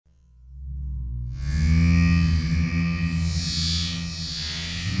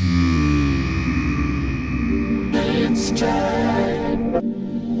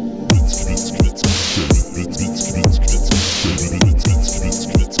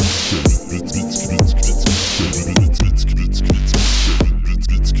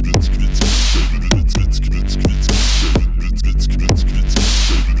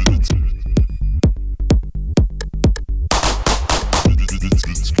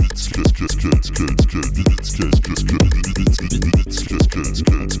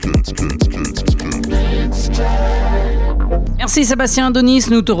Merci Sébastien Adonis,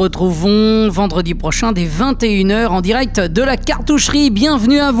 nous te retrouvons vendredi prochain dès 21h en direct de la cartoucherie.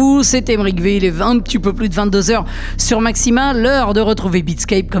 Bienvenue à vous, c'est Aymeric V, il est un petit peu plus de 22h sur MAXXIMA, l'heure de retrouver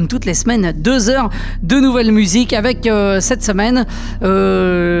Beatscape comme toutes les semaines, 2 heures de nouvelle musique avec cette semaine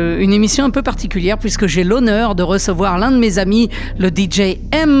une émission un peu particulière puisque j'ai l'honneur de recevoir l'un de mes amis, le DJ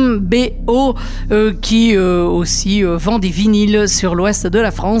MBO qui aussi vend des vinyles sur l'ouest de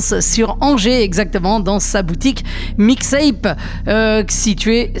la France, sur Angers exactement, dans sa boutique Mixxape.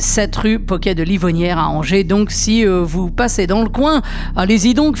 Situé 7 rue Poquet de Livonnière à Angers. Donc si vous passez dans le coin,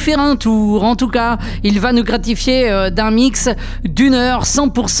 allez-y donc faire un tour. En tout cas, il va nous gratifier d'un mix d'1 heure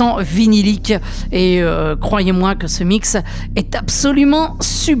 100% vinylique et croyez-moi que ce mix est absolument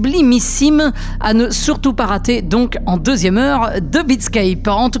sublimissime à ne surtout pas rater donc en deuxième heure de Beatscape.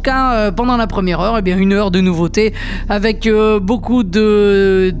 En tout cas, pendant la première heure, 1 heure de nouveautés avec beaucoup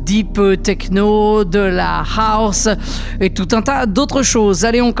de deep techno, de la house et tout un tas d'autres choses.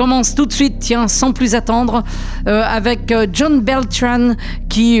 Allez, on commence tout de suite, tiens, sans plus attendre, avec John Beltran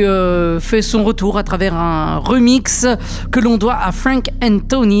qui fait son retour à travers un remix que l'on doit à Frank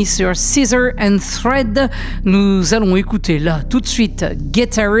Anthony sur Scissor and Thread. Nous allons écouter là tout de suite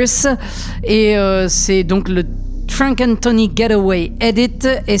Guitarist et c'est donc le Frank Anthony Getaway Edit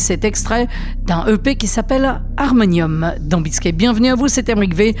et c'est extrait d'un EP qui s'appelle Harmonium dans Beatscape. Bienvenue à vous, c'est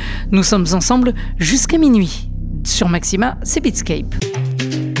Aymeric V. Nous sommes ensemble jusqu'à minuit. Sur MAXXIMA, c'est Beatscape.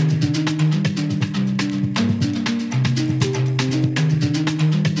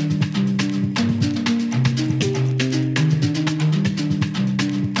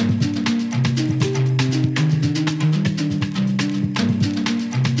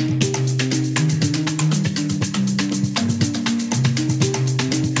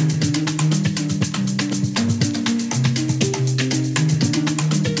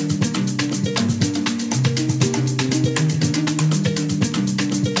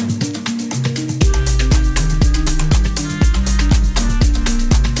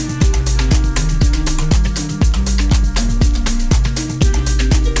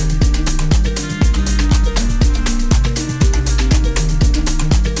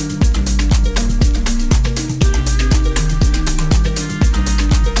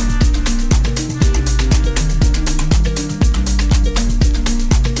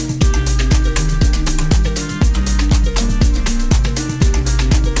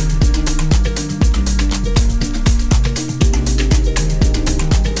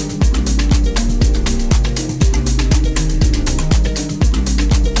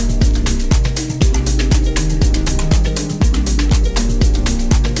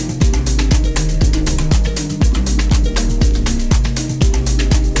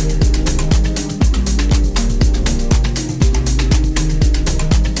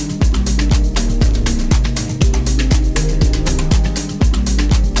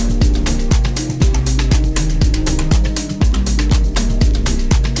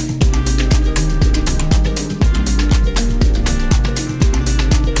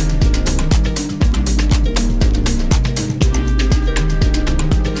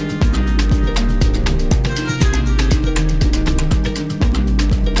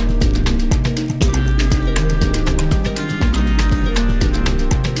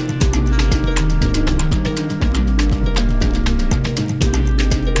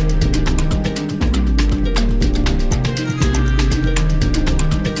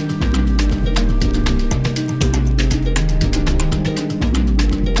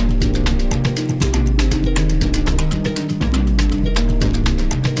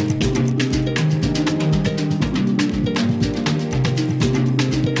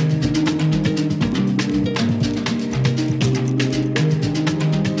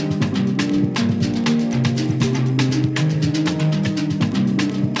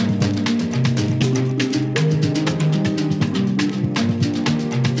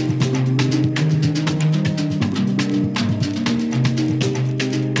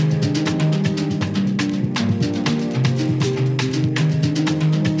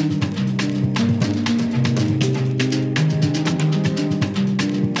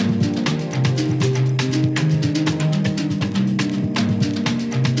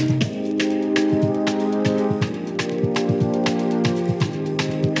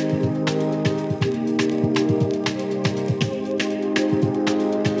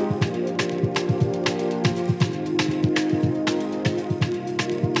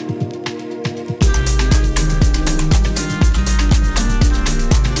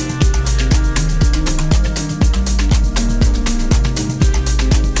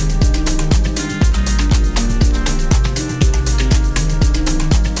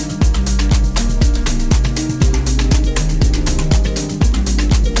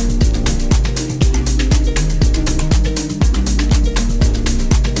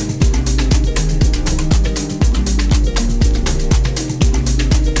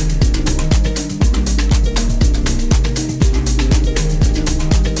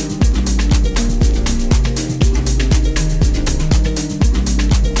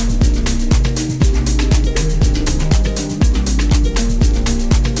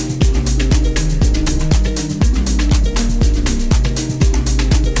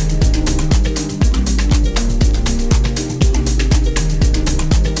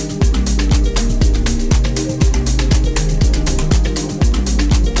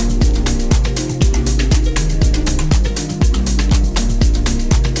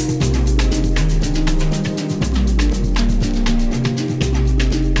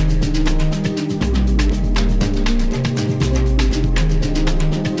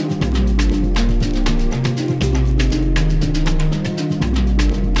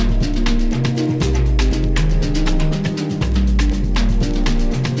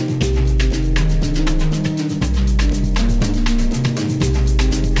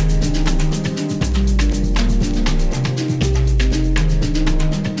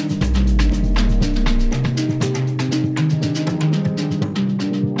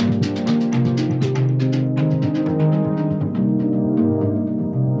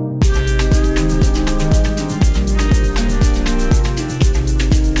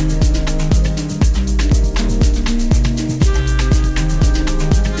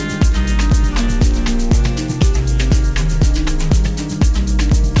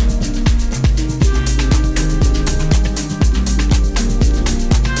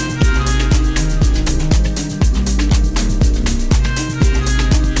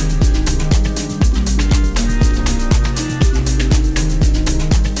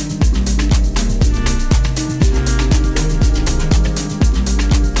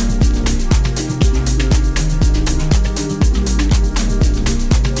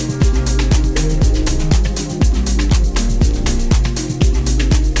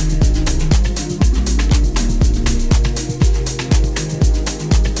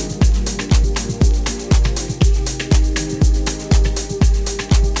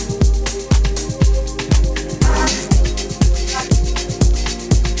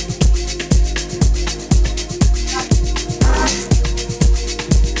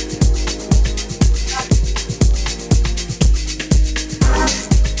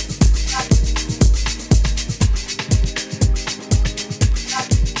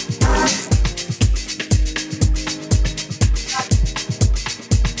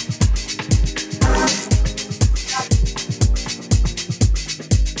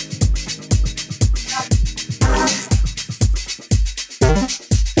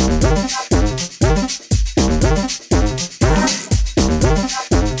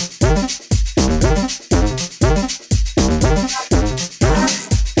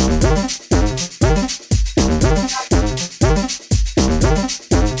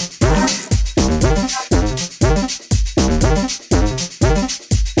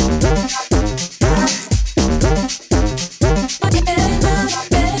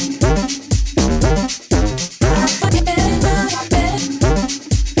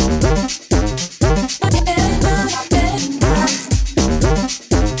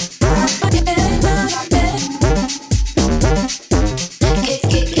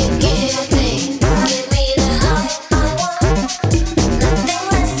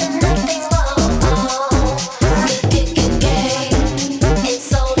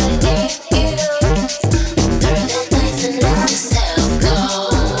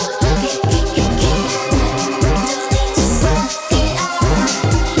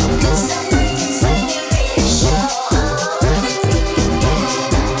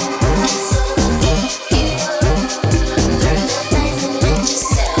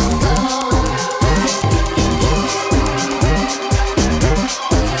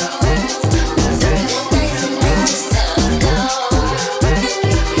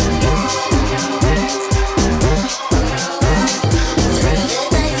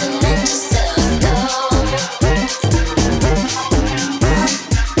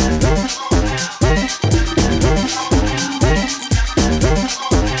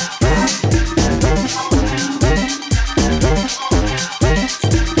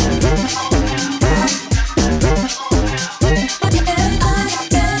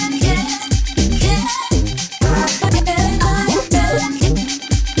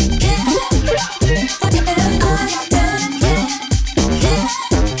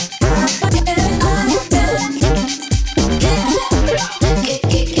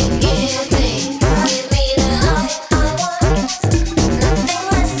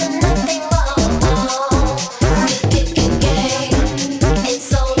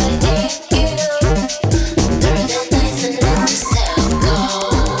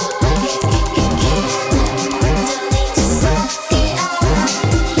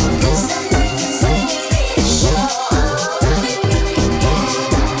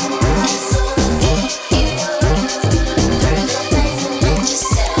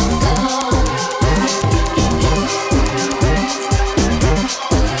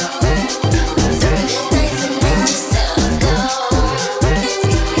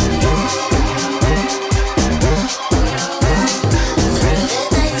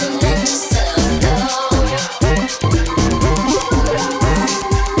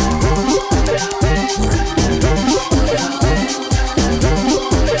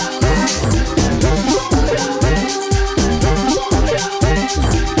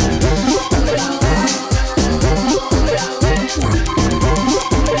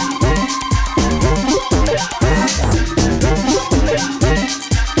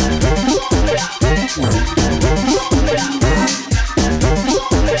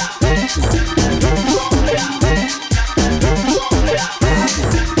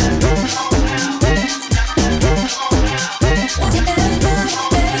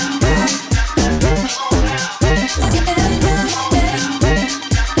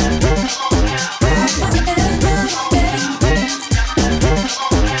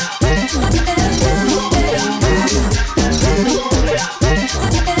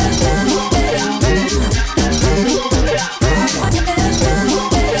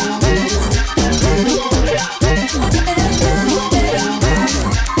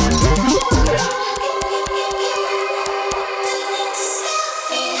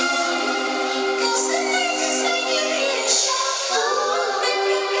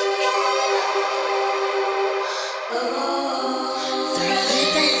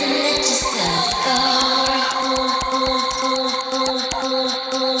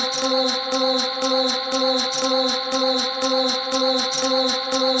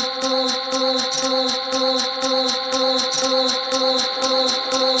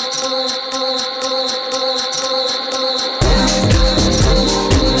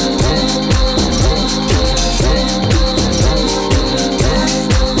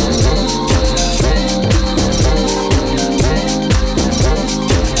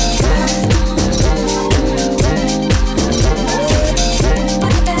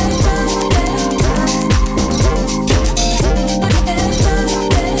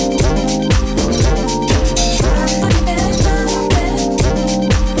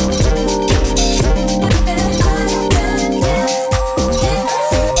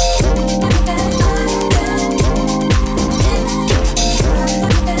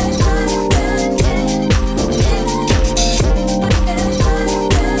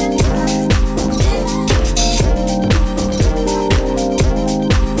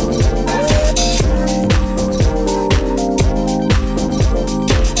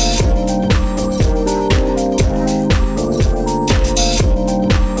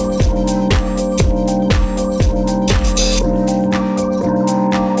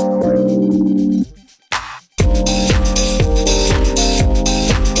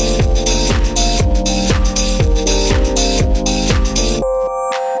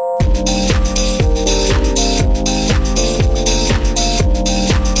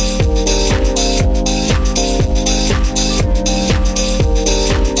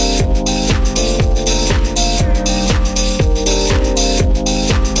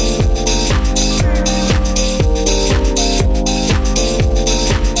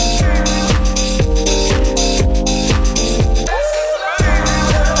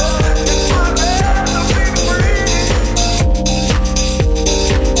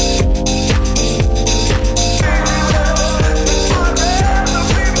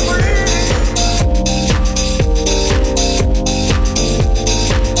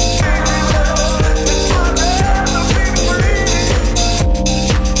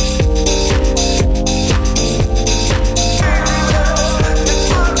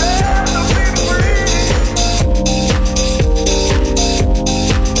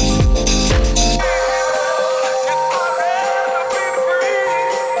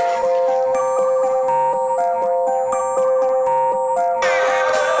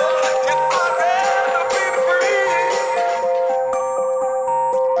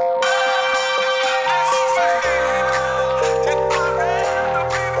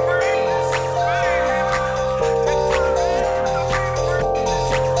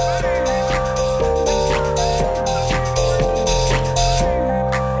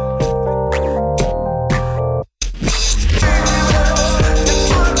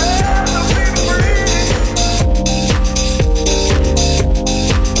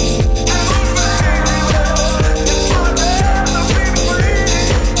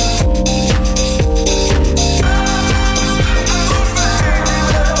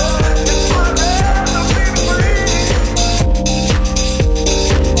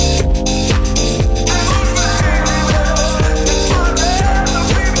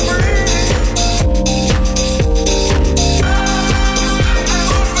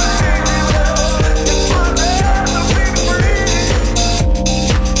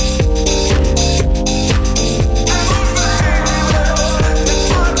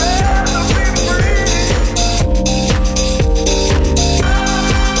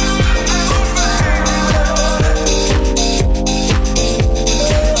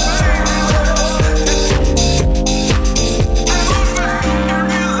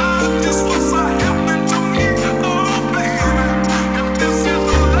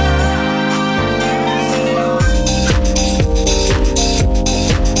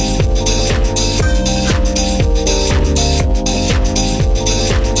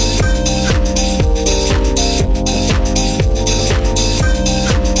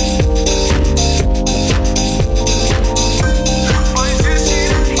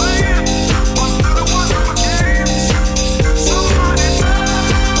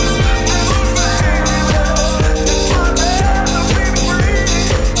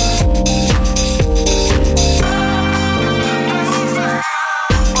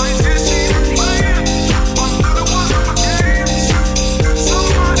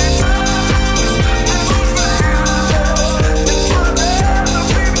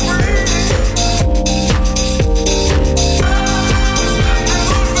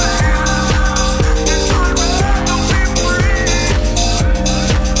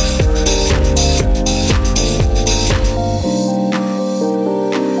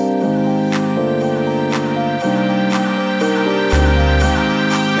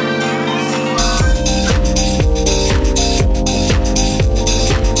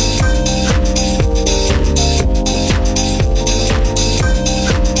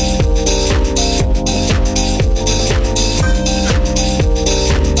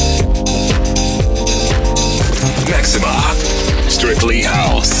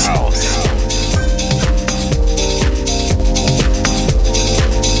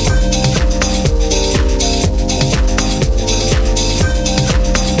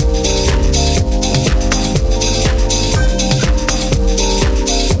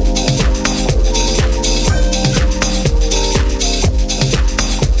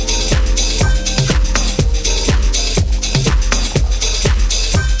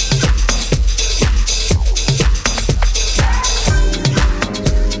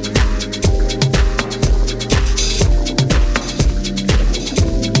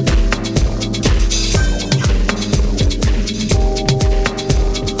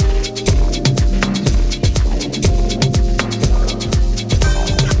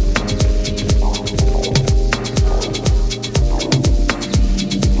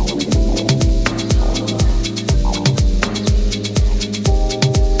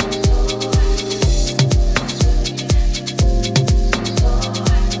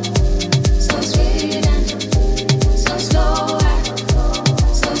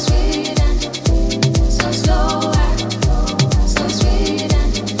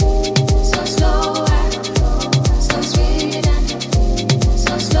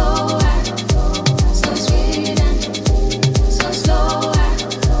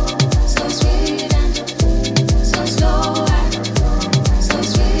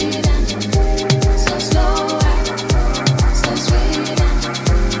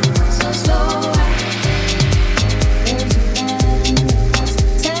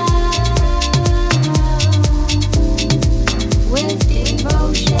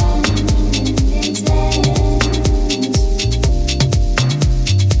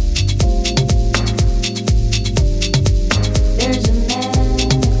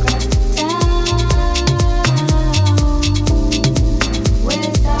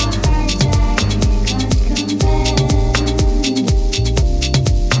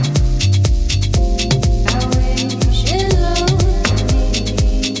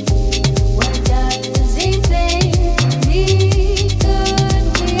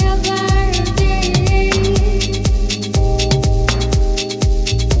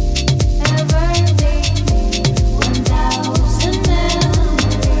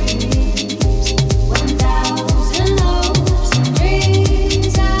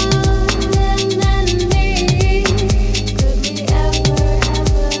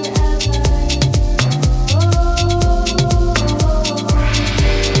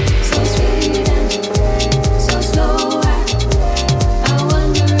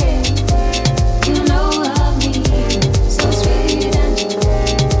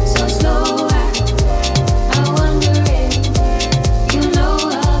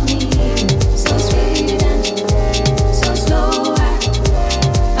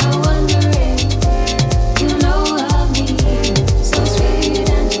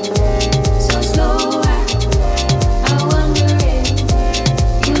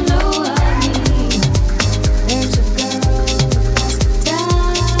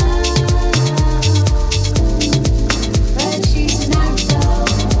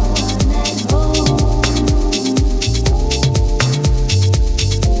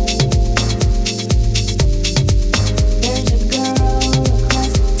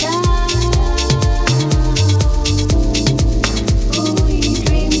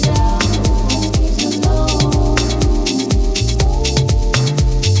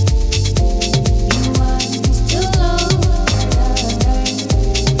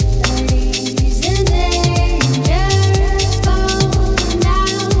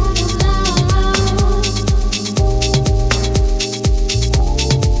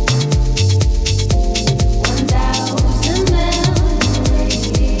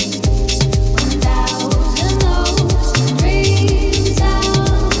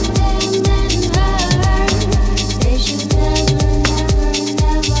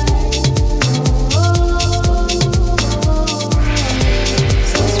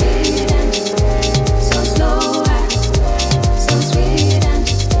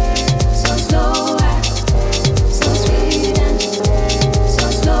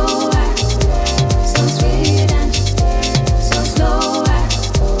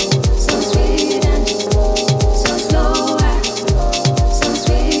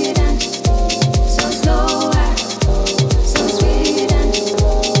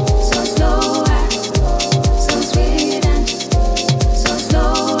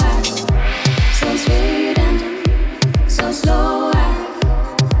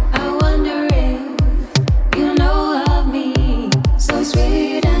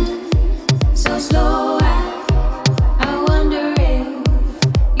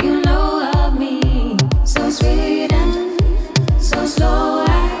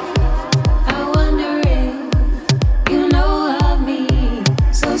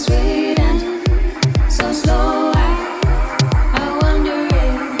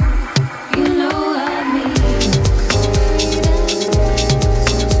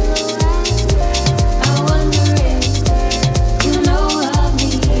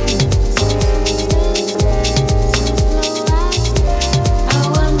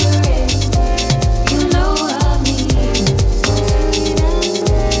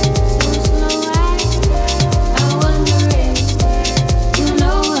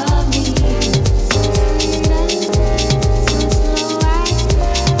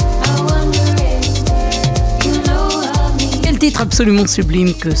 titre absolument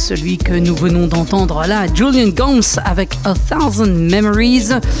sublime que celui que nous venons d'entendre là, Julian Gomes avec A Thousand Memories,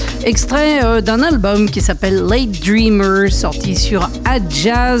 extrait d'un album qui s'appelle Late Dreamer, sorti sur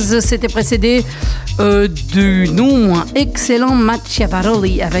Jazz. C'était précédé du non moins excellent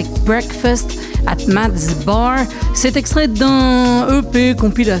Machiavelli avec Breakfast at Matt's Bar. C'est extrait d'un EP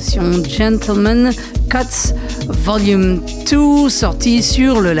compilation Gentleman Cuts Volume 2, sorti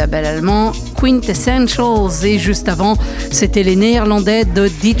sur le label allemand Quintessentials. Et juste avant, c'était les Néerlandais de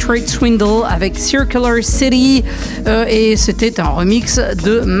Detroit Swindle avec Circular City, et c'était un remix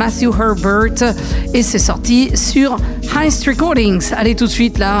de Matthew Herbert, et c'est sorti sur Heist Recordings. Allez, tout de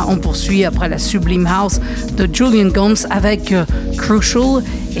suite, là, on poursuit après la Sublime House de Julian Gomes avec Crucial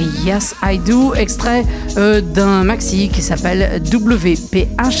et Yes I Do, extrait d'un maxi qui s'appelle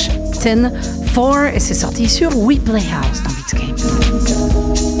WPH 10-4, et c'est sorti sur We Play House dans Beatscape.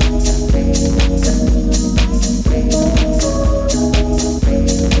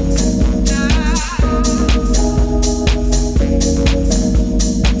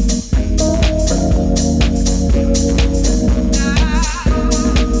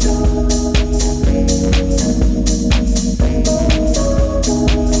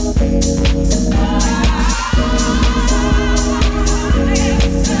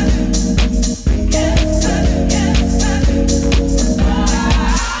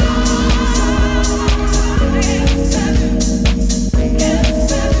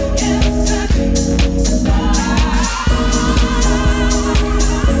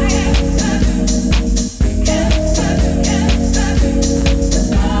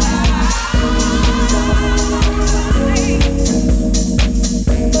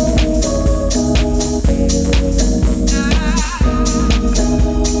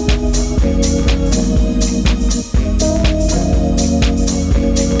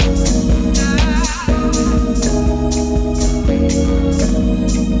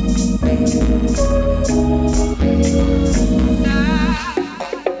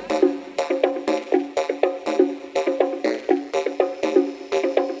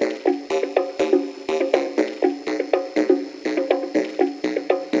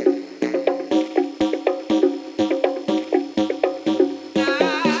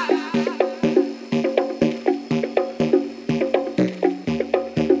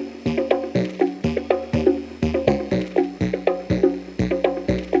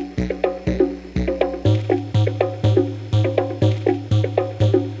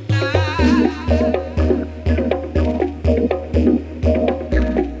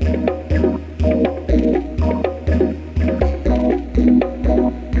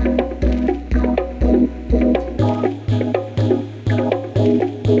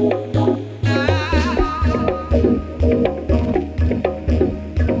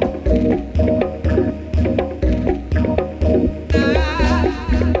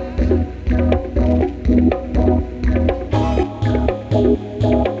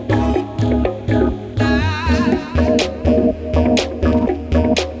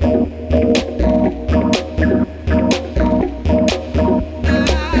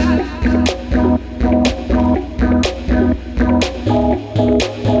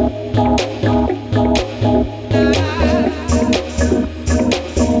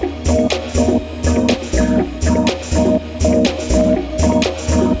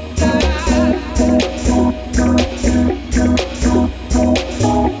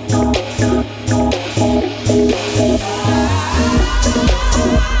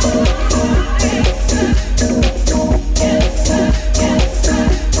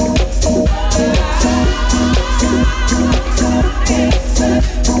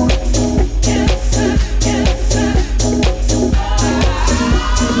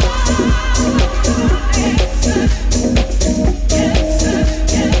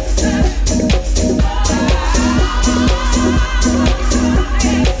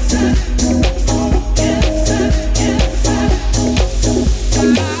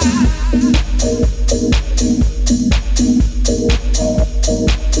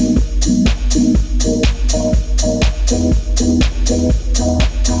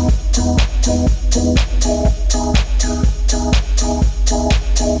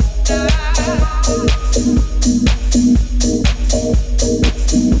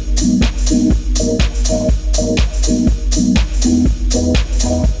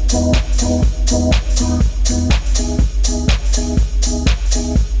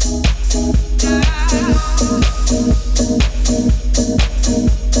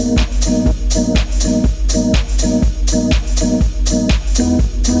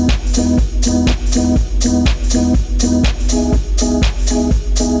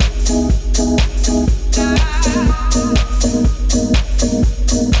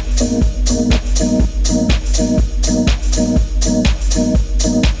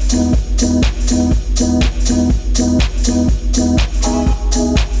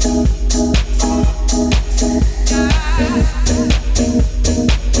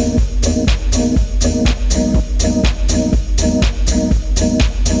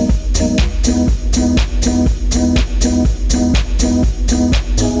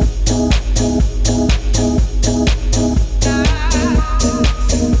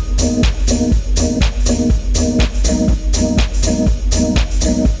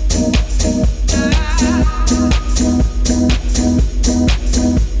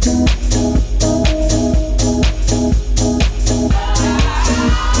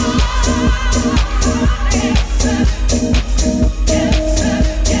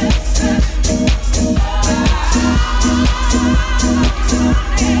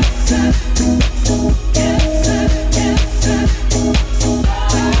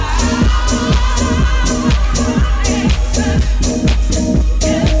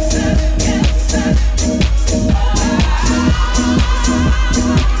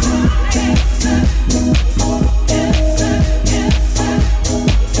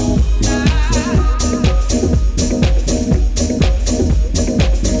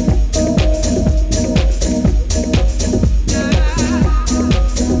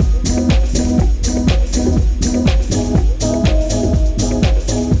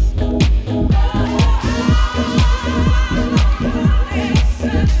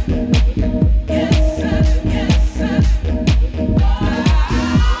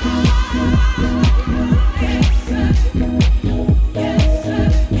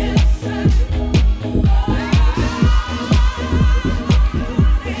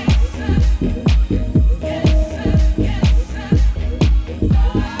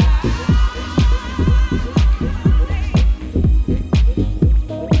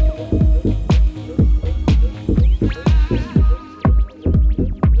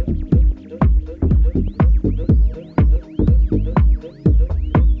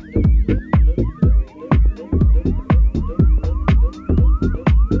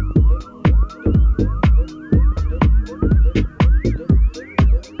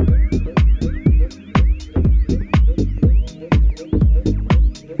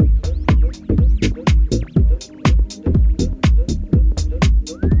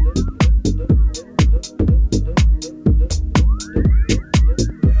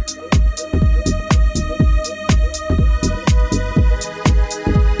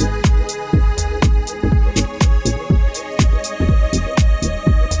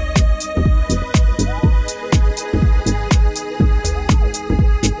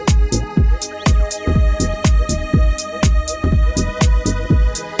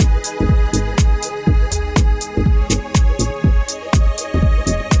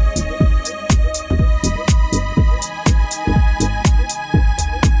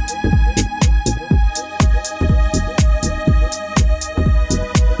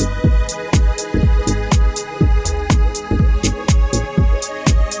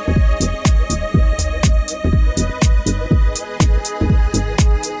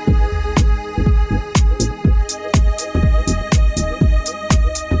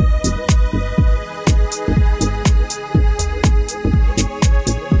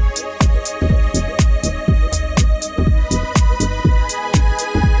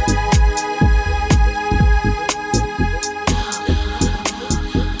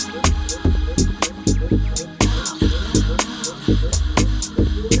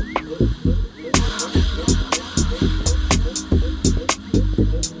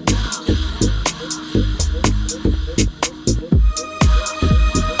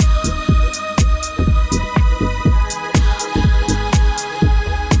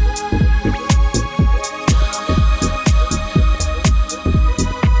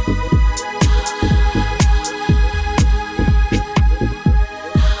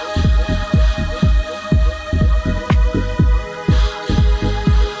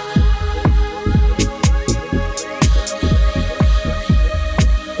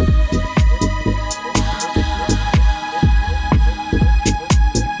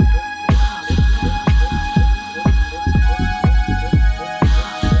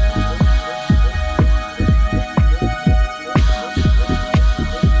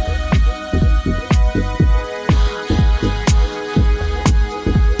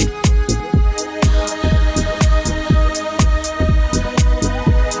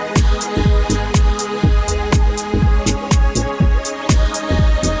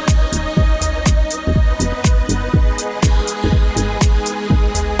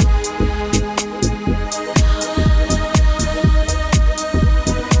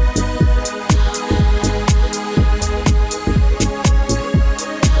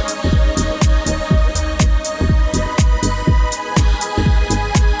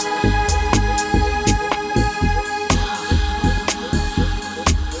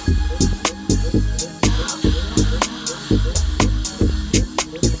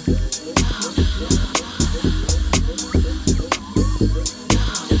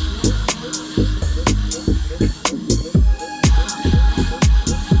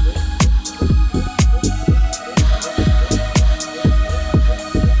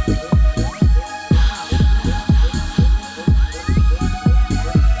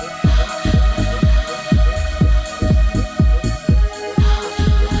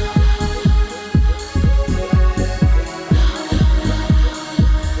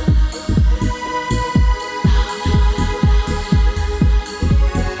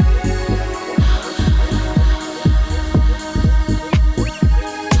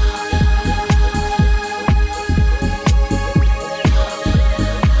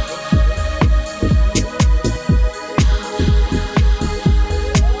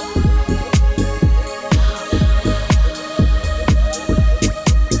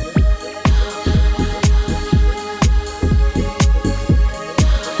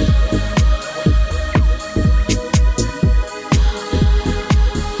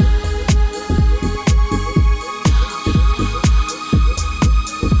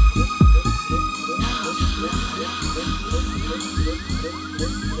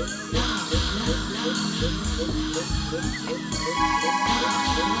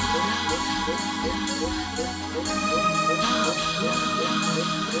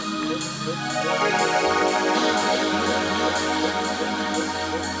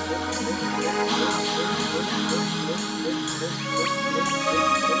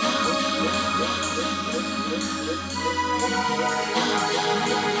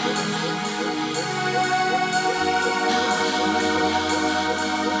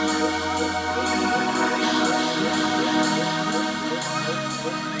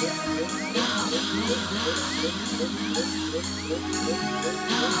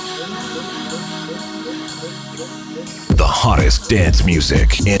 The hottest dance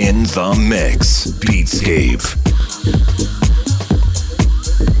music in the mix. Beatscape.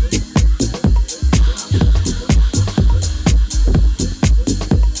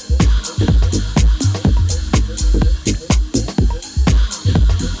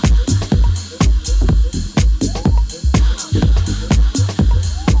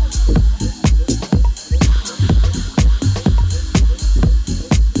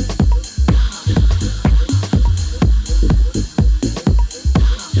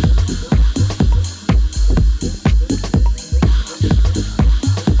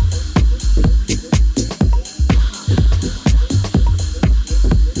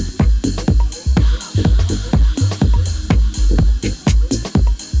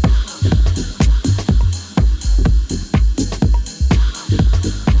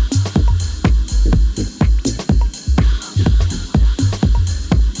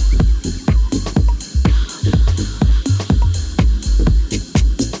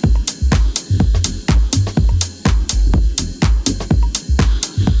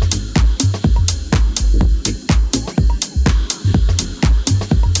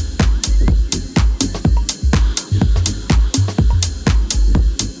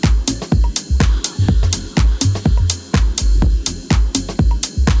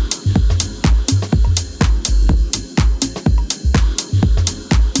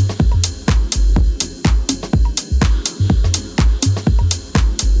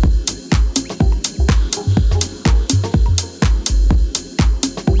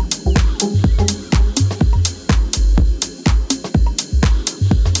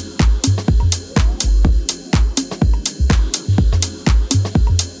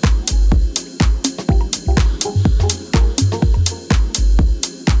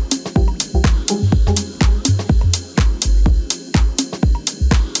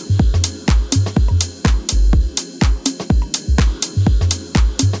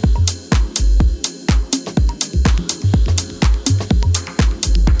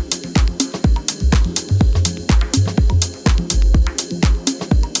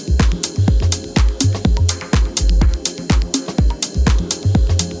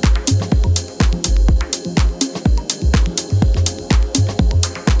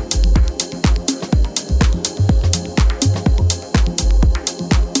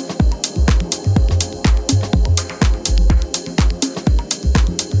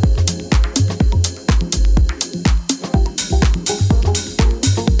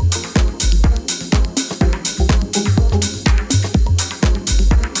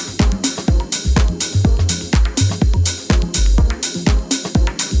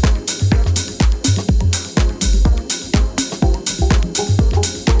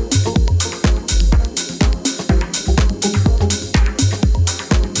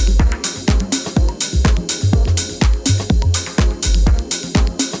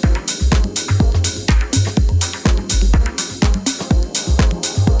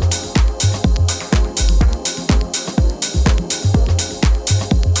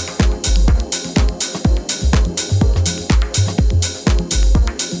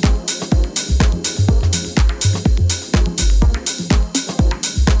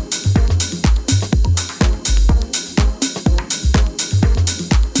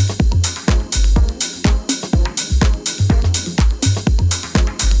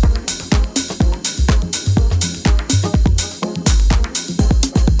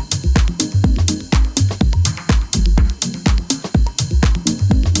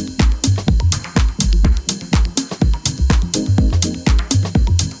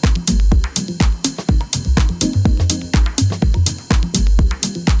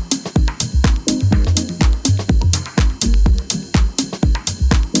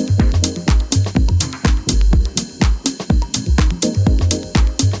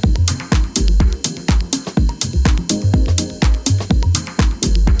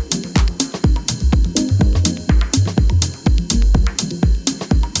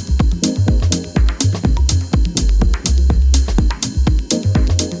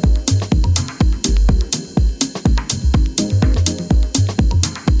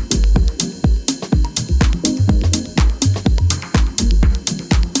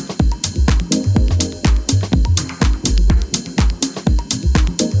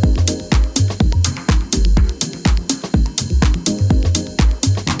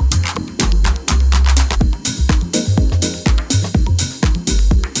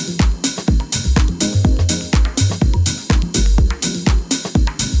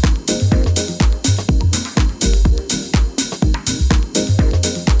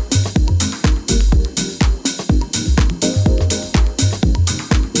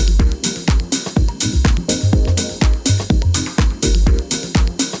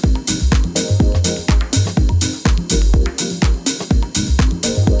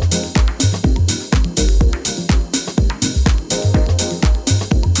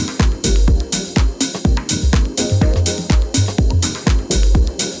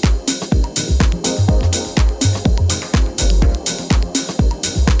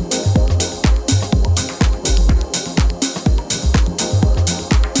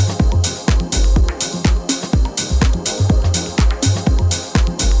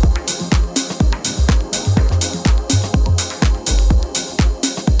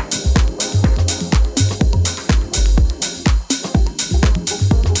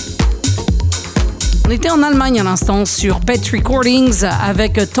 était en Allemagne à l'instant sur Pet Recordings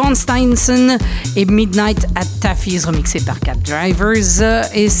avec Ton Steinson et Midnight at Taffy's remixé par Cab Drivers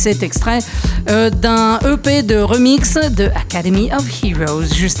et cet extrait d'un EP de remix de Academy of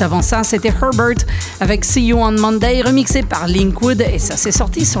Heroes. Juste avant ça, c'était Herbert avec See You on Monday remixé par Linkwood et ça s'est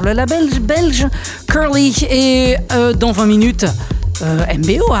sorti sur le label belge Curly et dans 20 minutes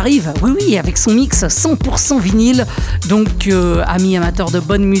MBO arrive, oui, avec son mix 100% vinyle. Donc, amis amateurs de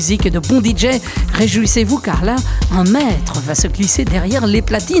bonne musique et de bons DJ, réjouissez-vous car là, un maître va se glisser derrière les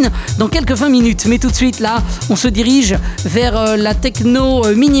platines dans quelques 20 minutes. Mais tout de suite, là, on se dirige vers la techno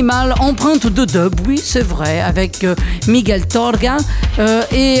minimale, empreinte de dub, oui, c'est vrai, avec Miguel Torga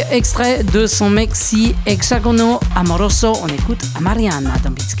et extrait de son Mixx Hexagono Amoroso. On écoute à Mariana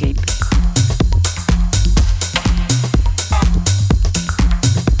dans Beatscape.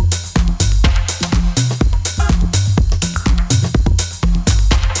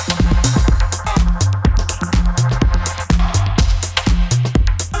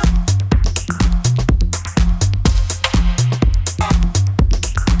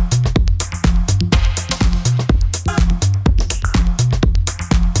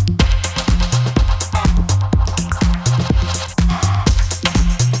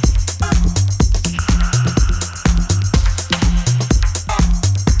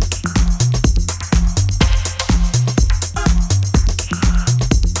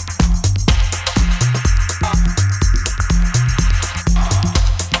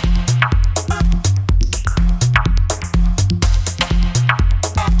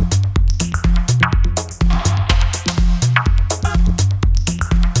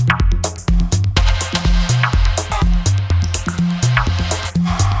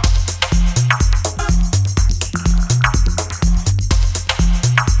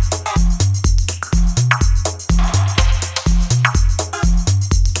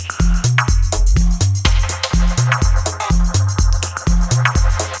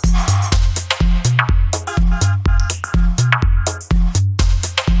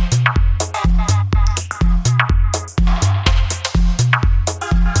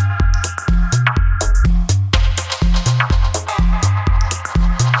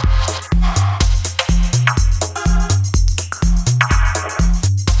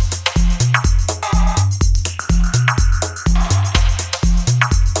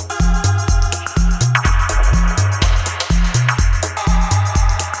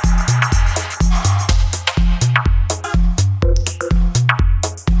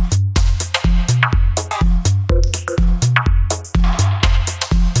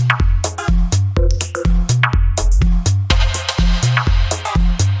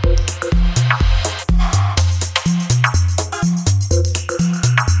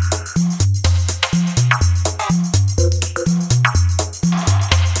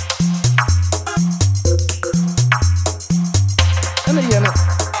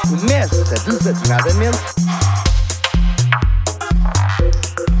 desatinadamente.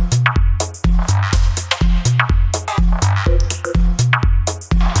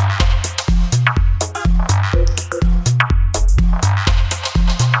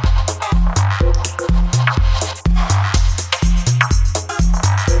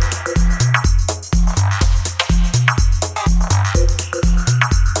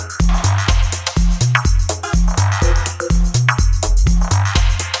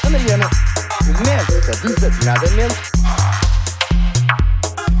 Desatinadamente.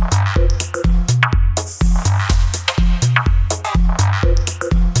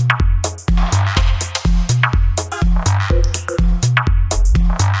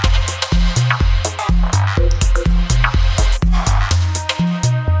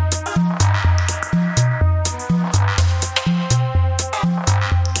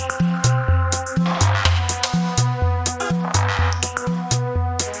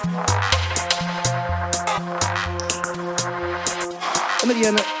 A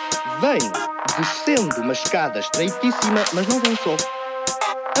Mariana vem descendo uma escada estreitíssima, mas não vem só.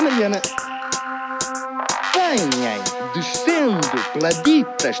 A Mariana vem descendo pela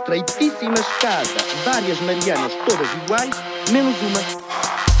dita estreitíssima escada várias Marianas todas iguais, menos uma.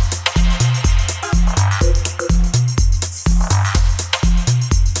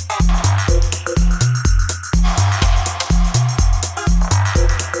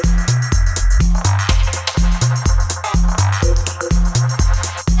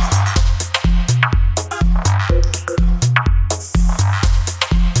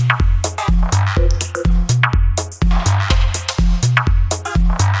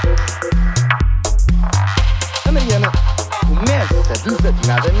 A Mariana começa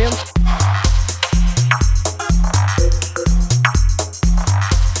desatinadamente.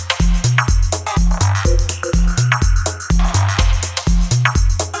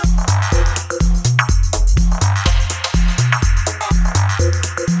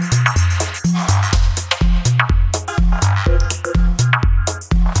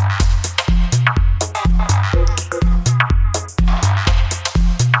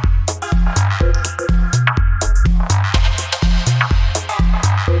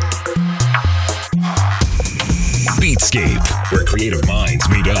 Beatscape, where creative minds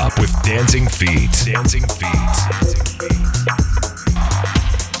meet up with dancing feet. Dancing feet. Dancing feet.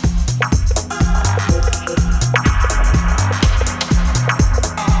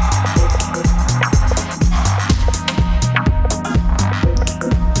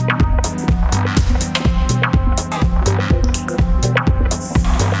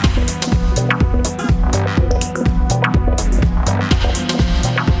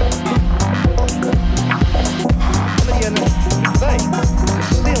 Vem,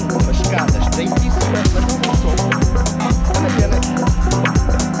 descendo uma escada estreitíssima, mas não vem só. A Mariana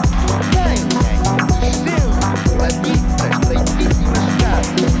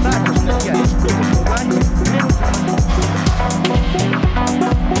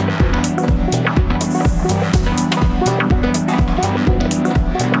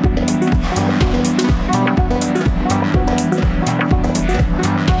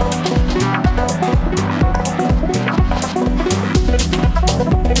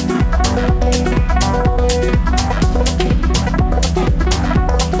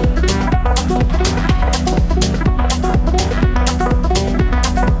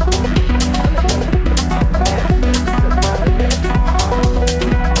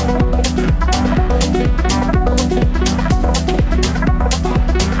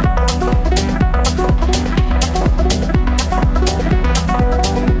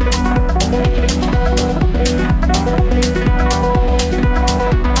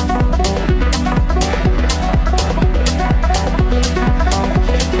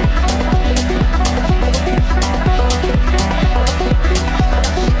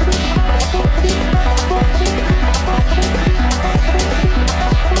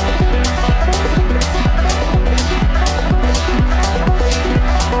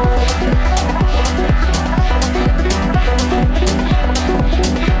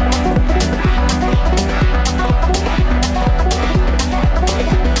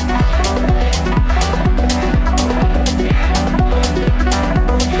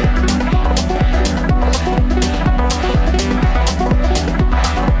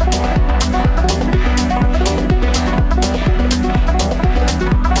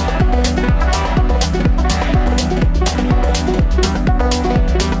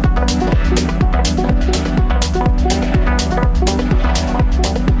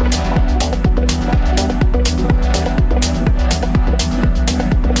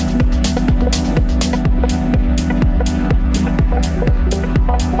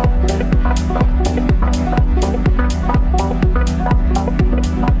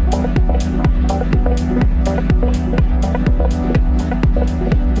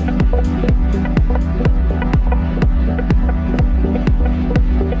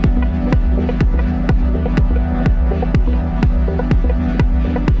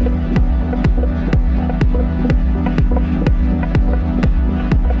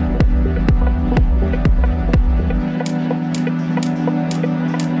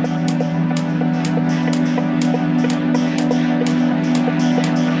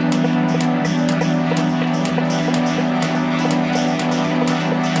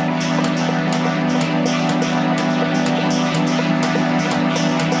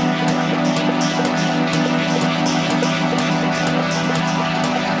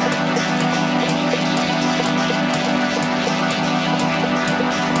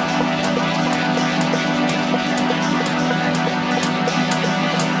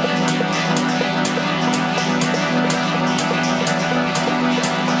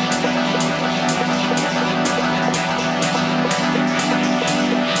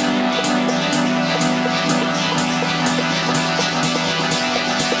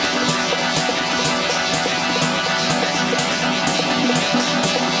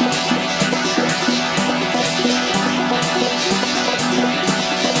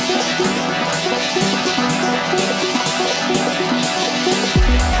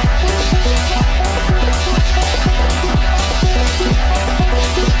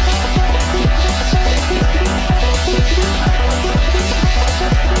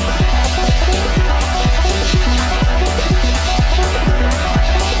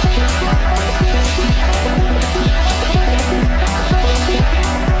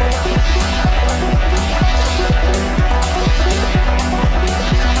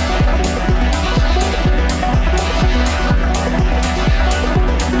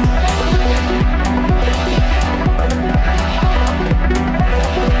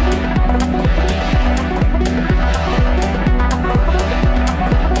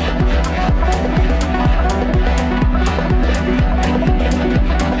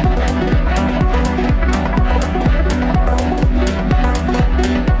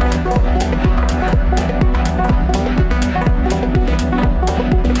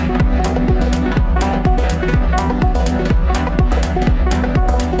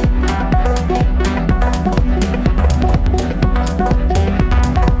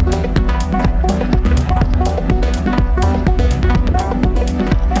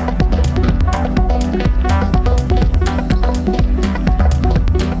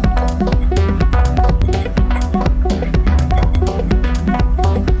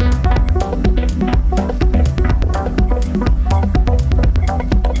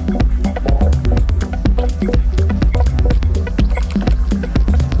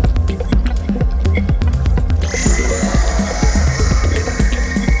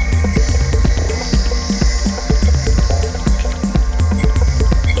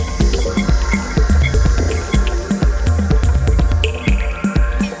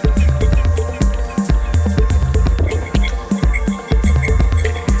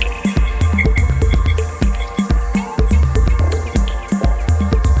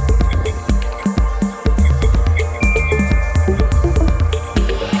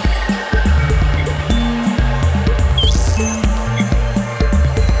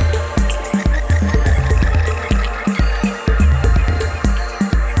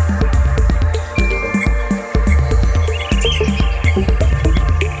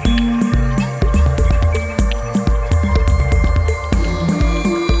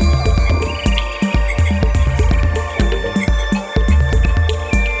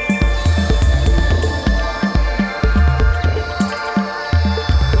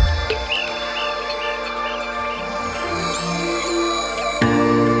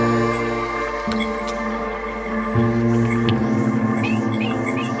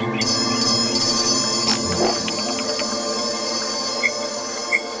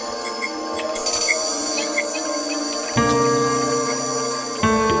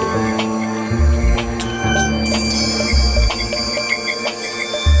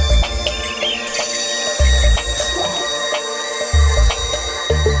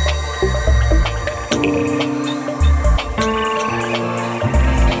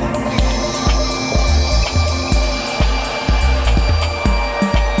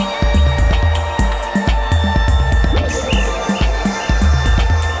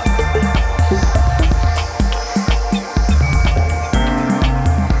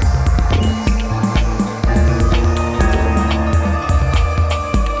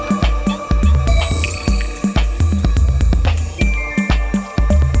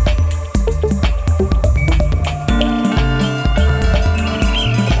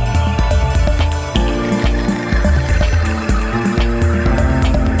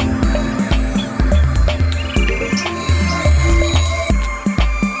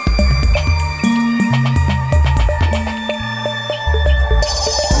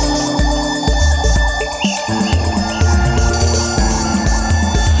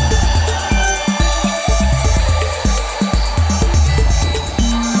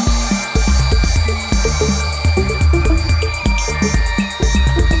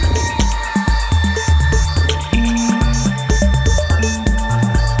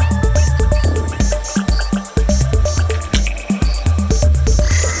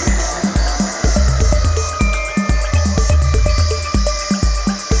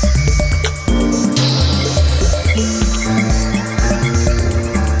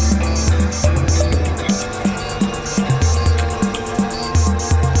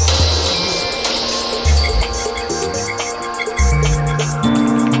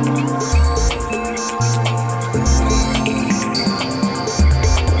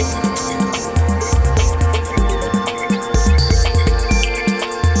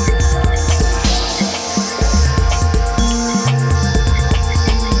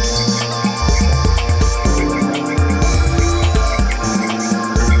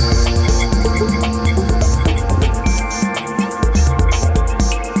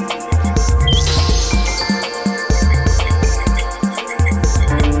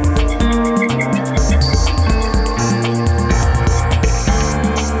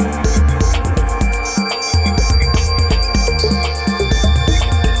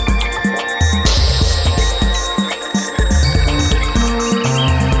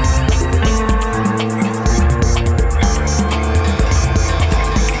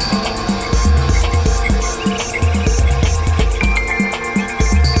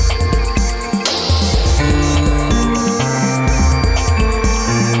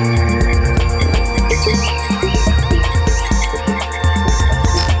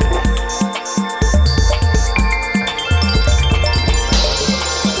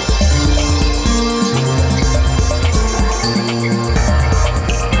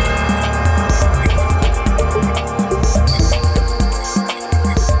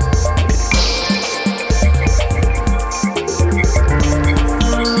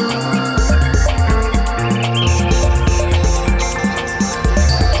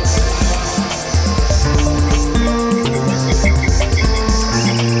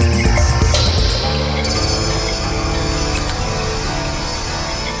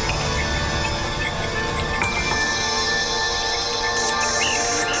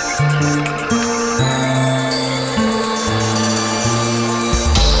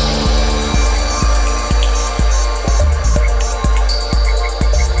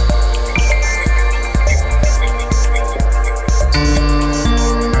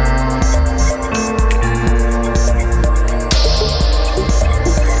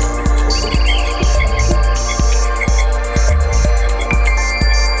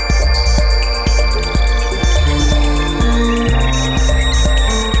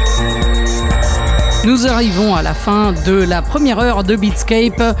Nous arrivons à la fin de la première heure de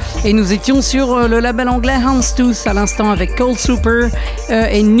Beatscape et nous étions sur le label anglais Houndstooth à l'instant avec Cold Super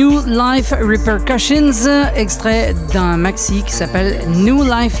et New Life Repercussions, extrait d'un maxi qui s'appelle New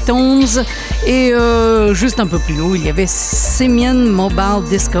Life Tones. Et juste un peu plus haut, il y avait Simian Mobile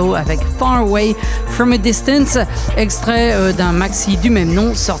Disco avec Far Away From a Distance, extrait d'un maxi du même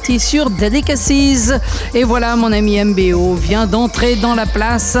nom sorti sur Delicacies. Et voilà, mon ami MBO vient d'entrer dans la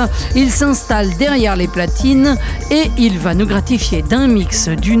place. Il s'installe derrière les platines et il va nous gratifier d'un mix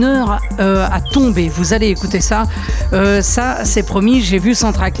d'une heure à tomber. Vous allez écouter ça. Ça, c'est promis, j'ai vu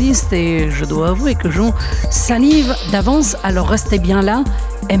son tracklist et je dois avouer que j'en salive d'avance. Alors restez bien là.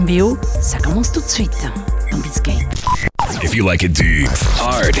 MBO, ça commence tout de suite dans Beatscape. If you like it deep,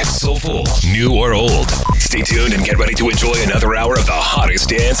 hard, soulful, new or old, stay tuned and get ready to enjoy another hour of the hottest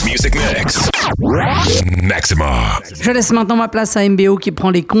dance music mix. MAXXIMA. Je laisse maintenant ma place à MBO qui prend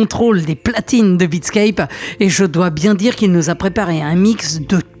les contrôles des platines de Beatscape et je dois bien dire qu'il nous a préparé un mix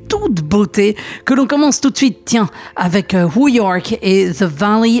de toute beauté que l'on commence tout de suite, tiens, avec New York et The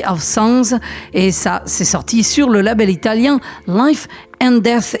Valley of Songs, et ça c'est sorti sur le label italien Life and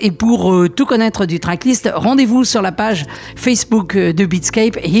Death. Et pour tout connaître du tracklist, rendez-vous sur la page Facebook de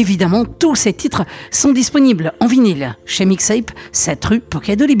Beatscape et évidemment tous ces titres sont disponibles en vinyle chez Mixxape, 7 rue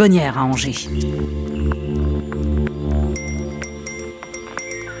Poquet de Libonnière à Angers.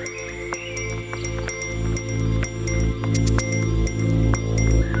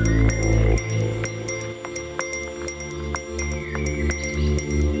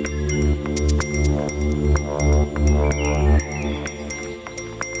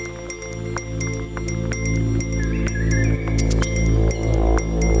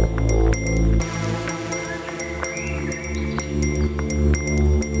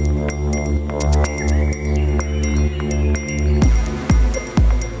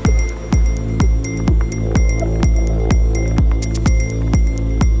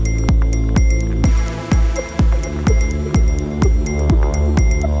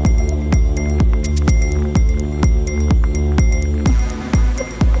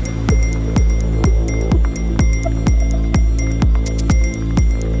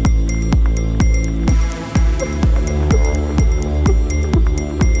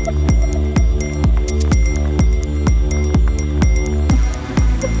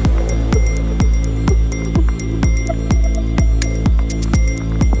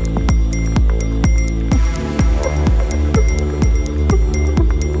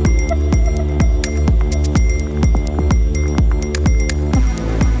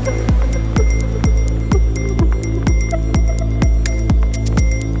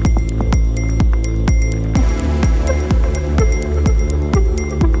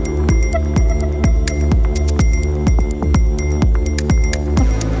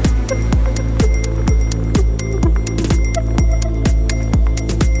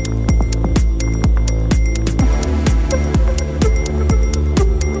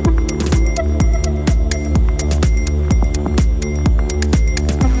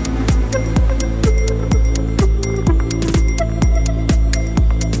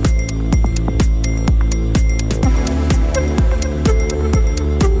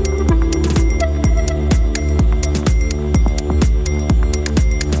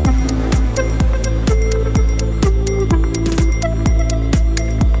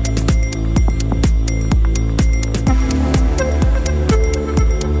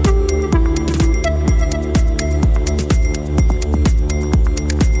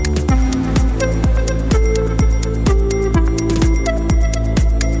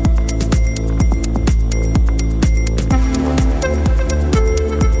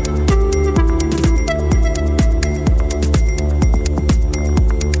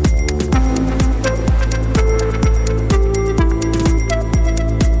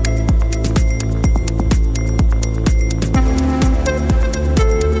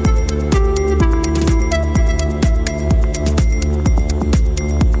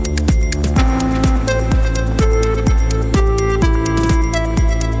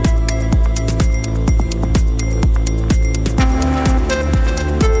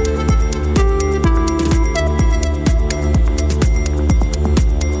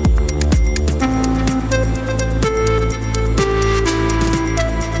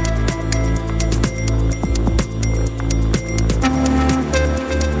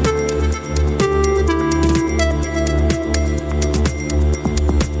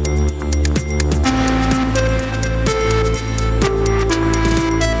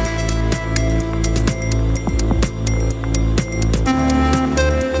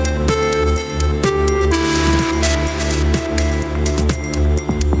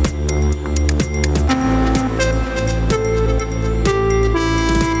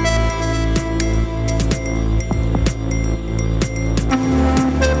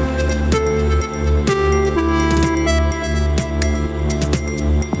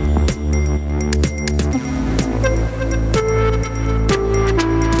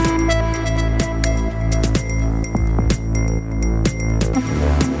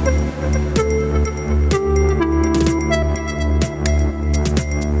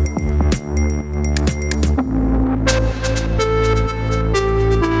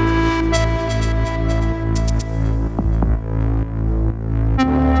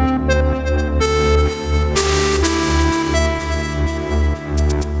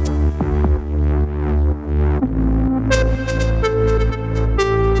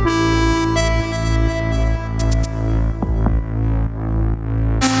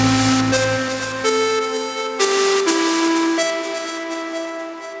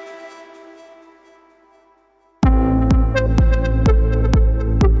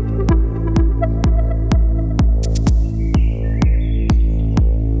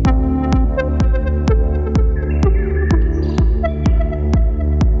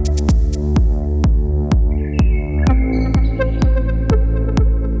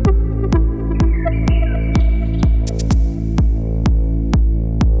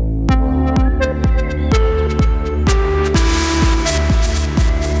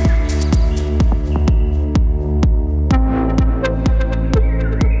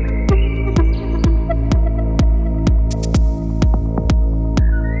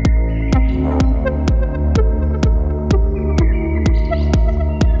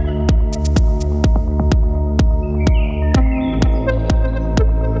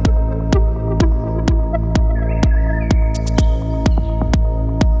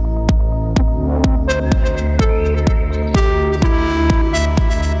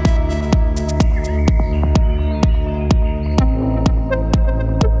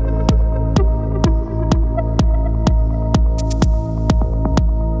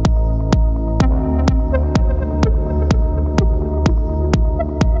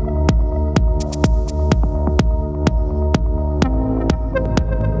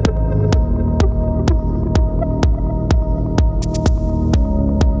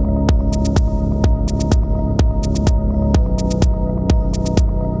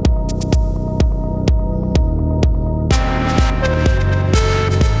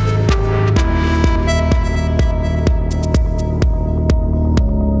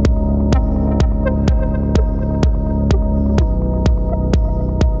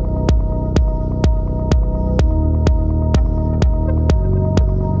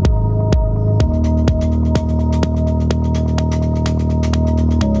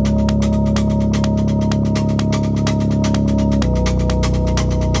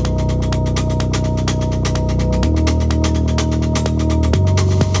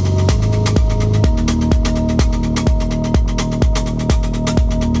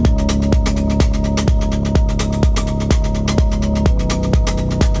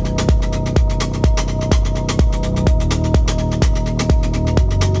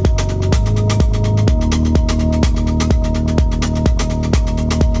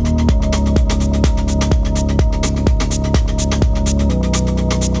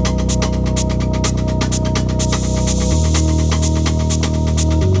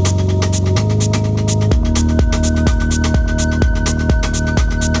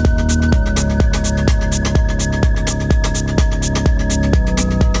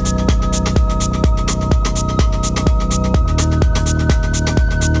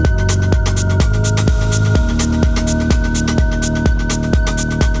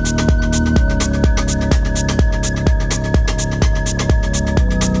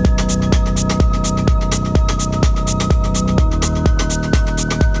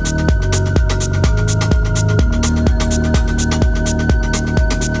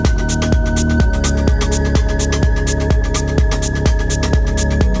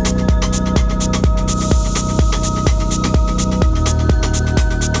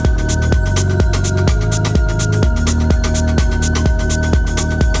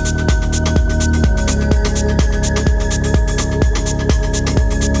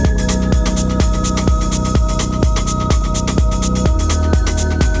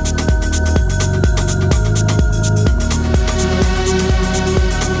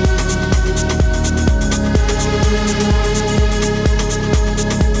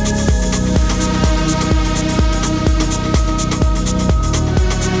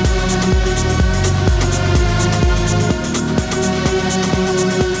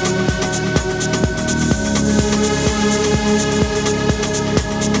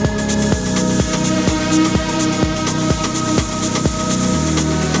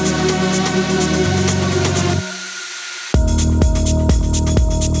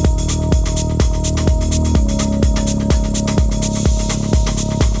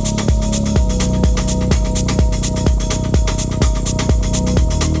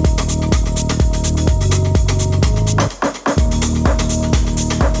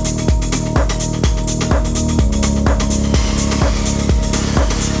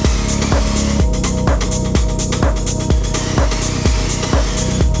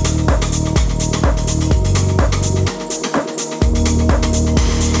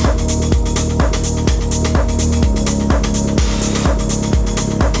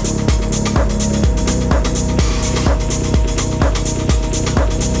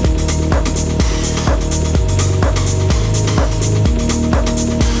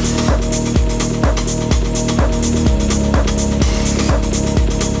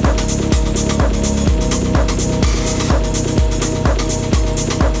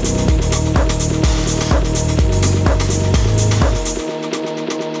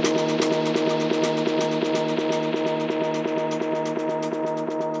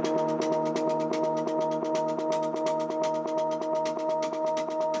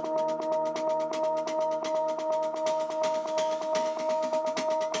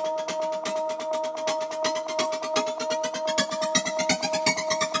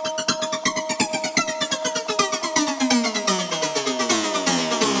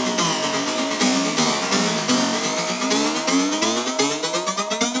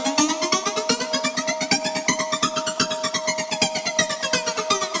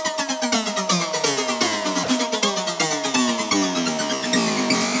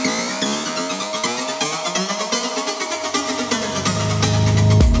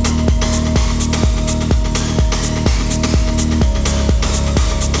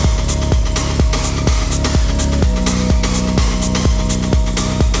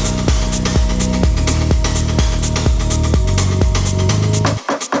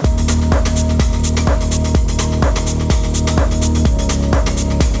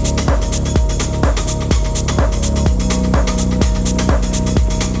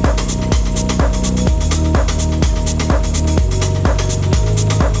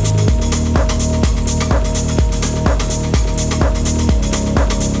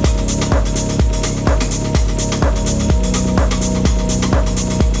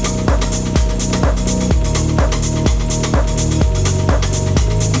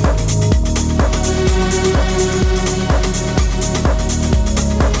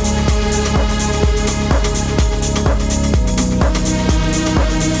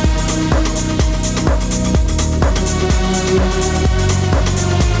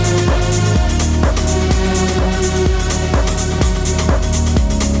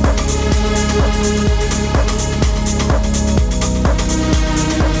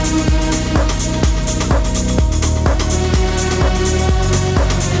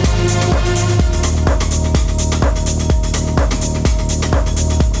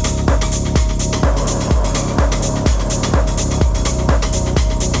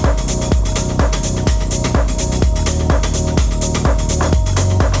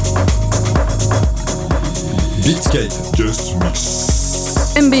 Beatscape, Just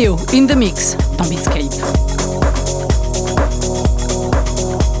Mix. MBO in the mix dans Beatscape.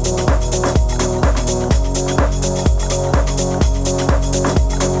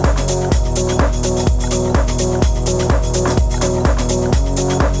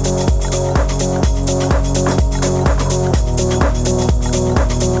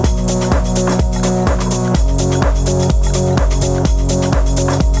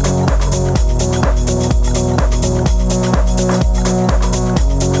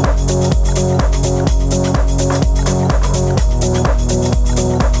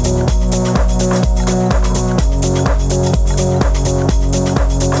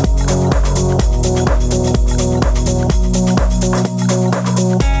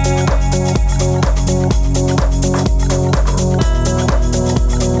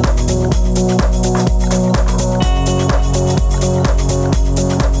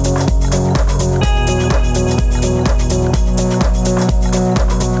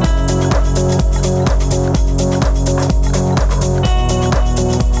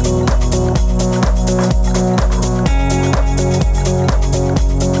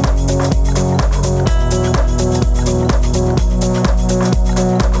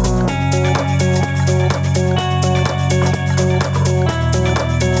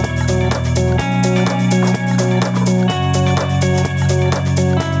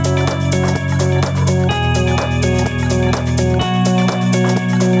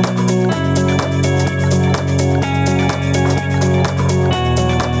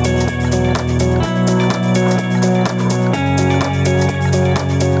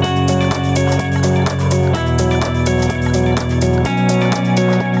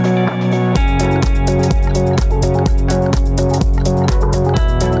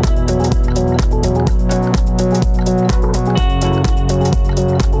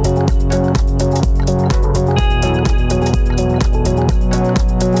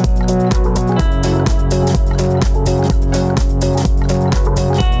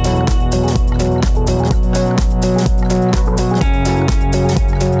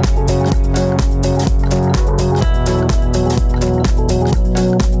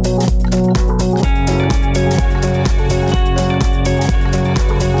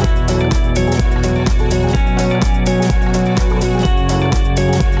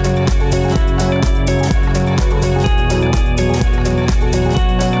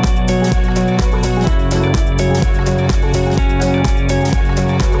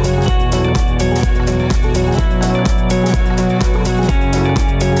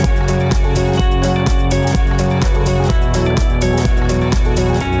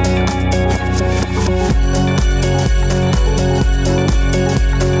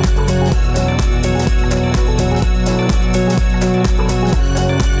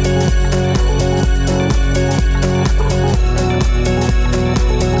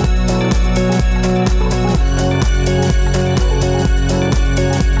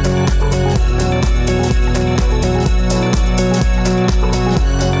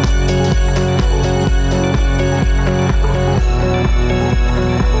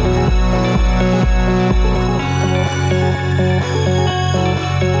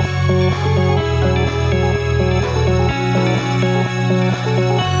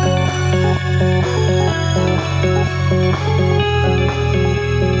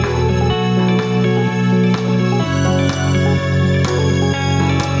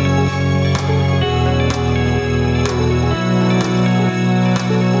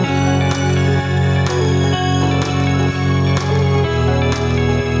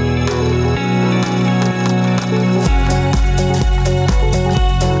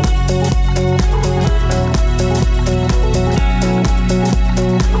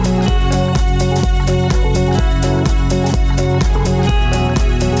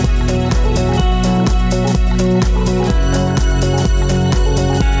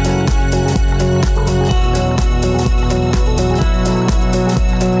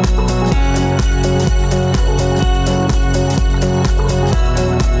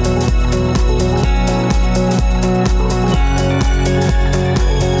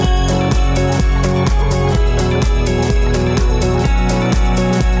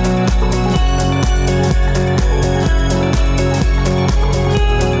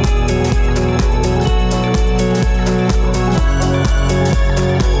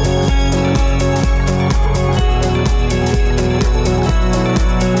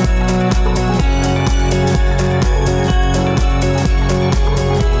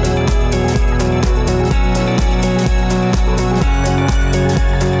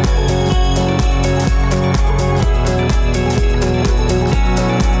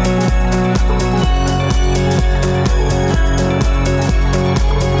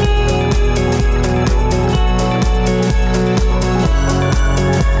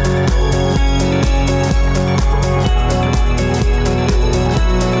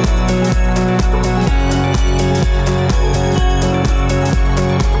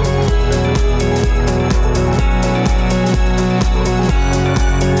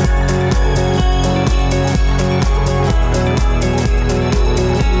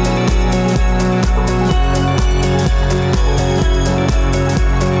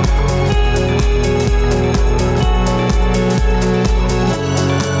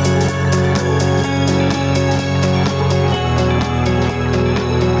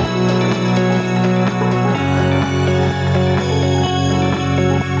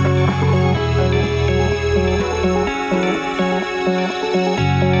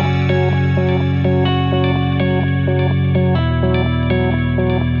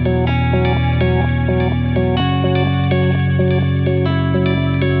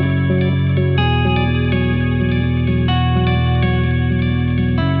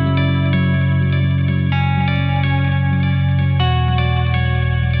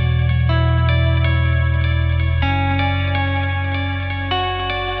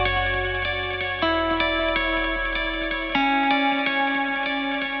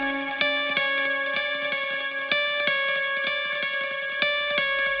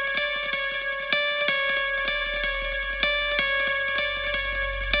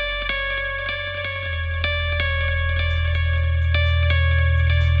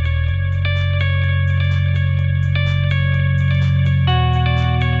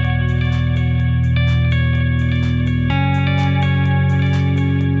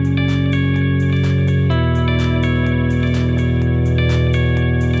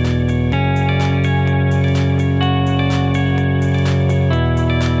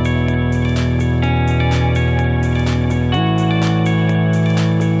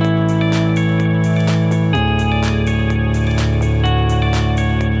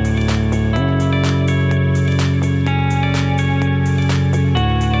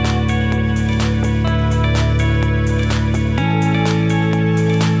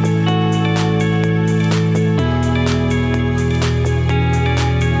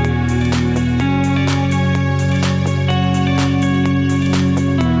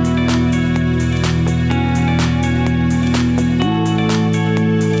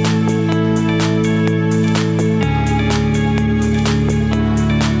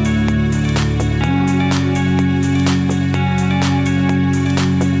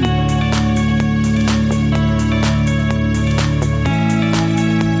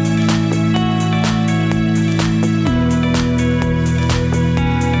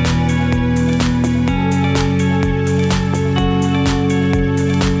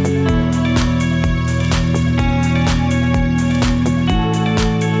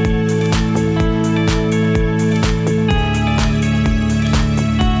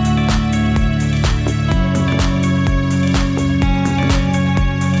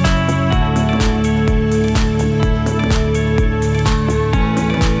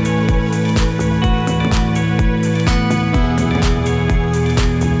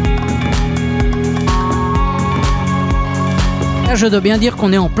 Là, je dois bien dire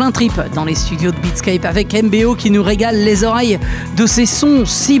qu'on est en plein trip dans les studios de Beatscape avec MBO qui nous régale les oreilles de ces sons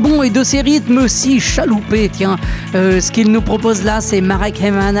si bons et de ces rythmes si chaloupés. Tiens, ce qu'il nous propose là, c'est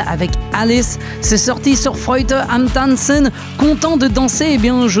MAXXIMA avec Alice. C'est sorti sur Freude am Tanzen. Content de danser, eh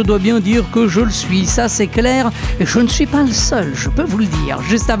bien, je dois bien dire que je le suis, ça c'est clair. Et je ne suis pas le seul, je peux vous le dire.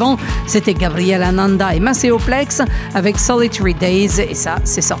 Juste avant, c'était Gabriel Ananda et Macéoplex avec Solitary Days. Et ça,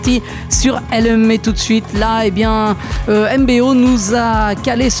 c'est sorti sur LM. Mais tout de suite, là, eh bien, MBO nous a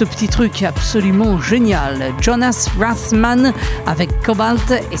calé ce petit truc absolument génial. Jonas Rathman avec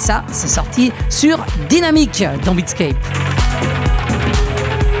Cobalt. Et ça, c'est sorti sur Dynamic dans Beatscape.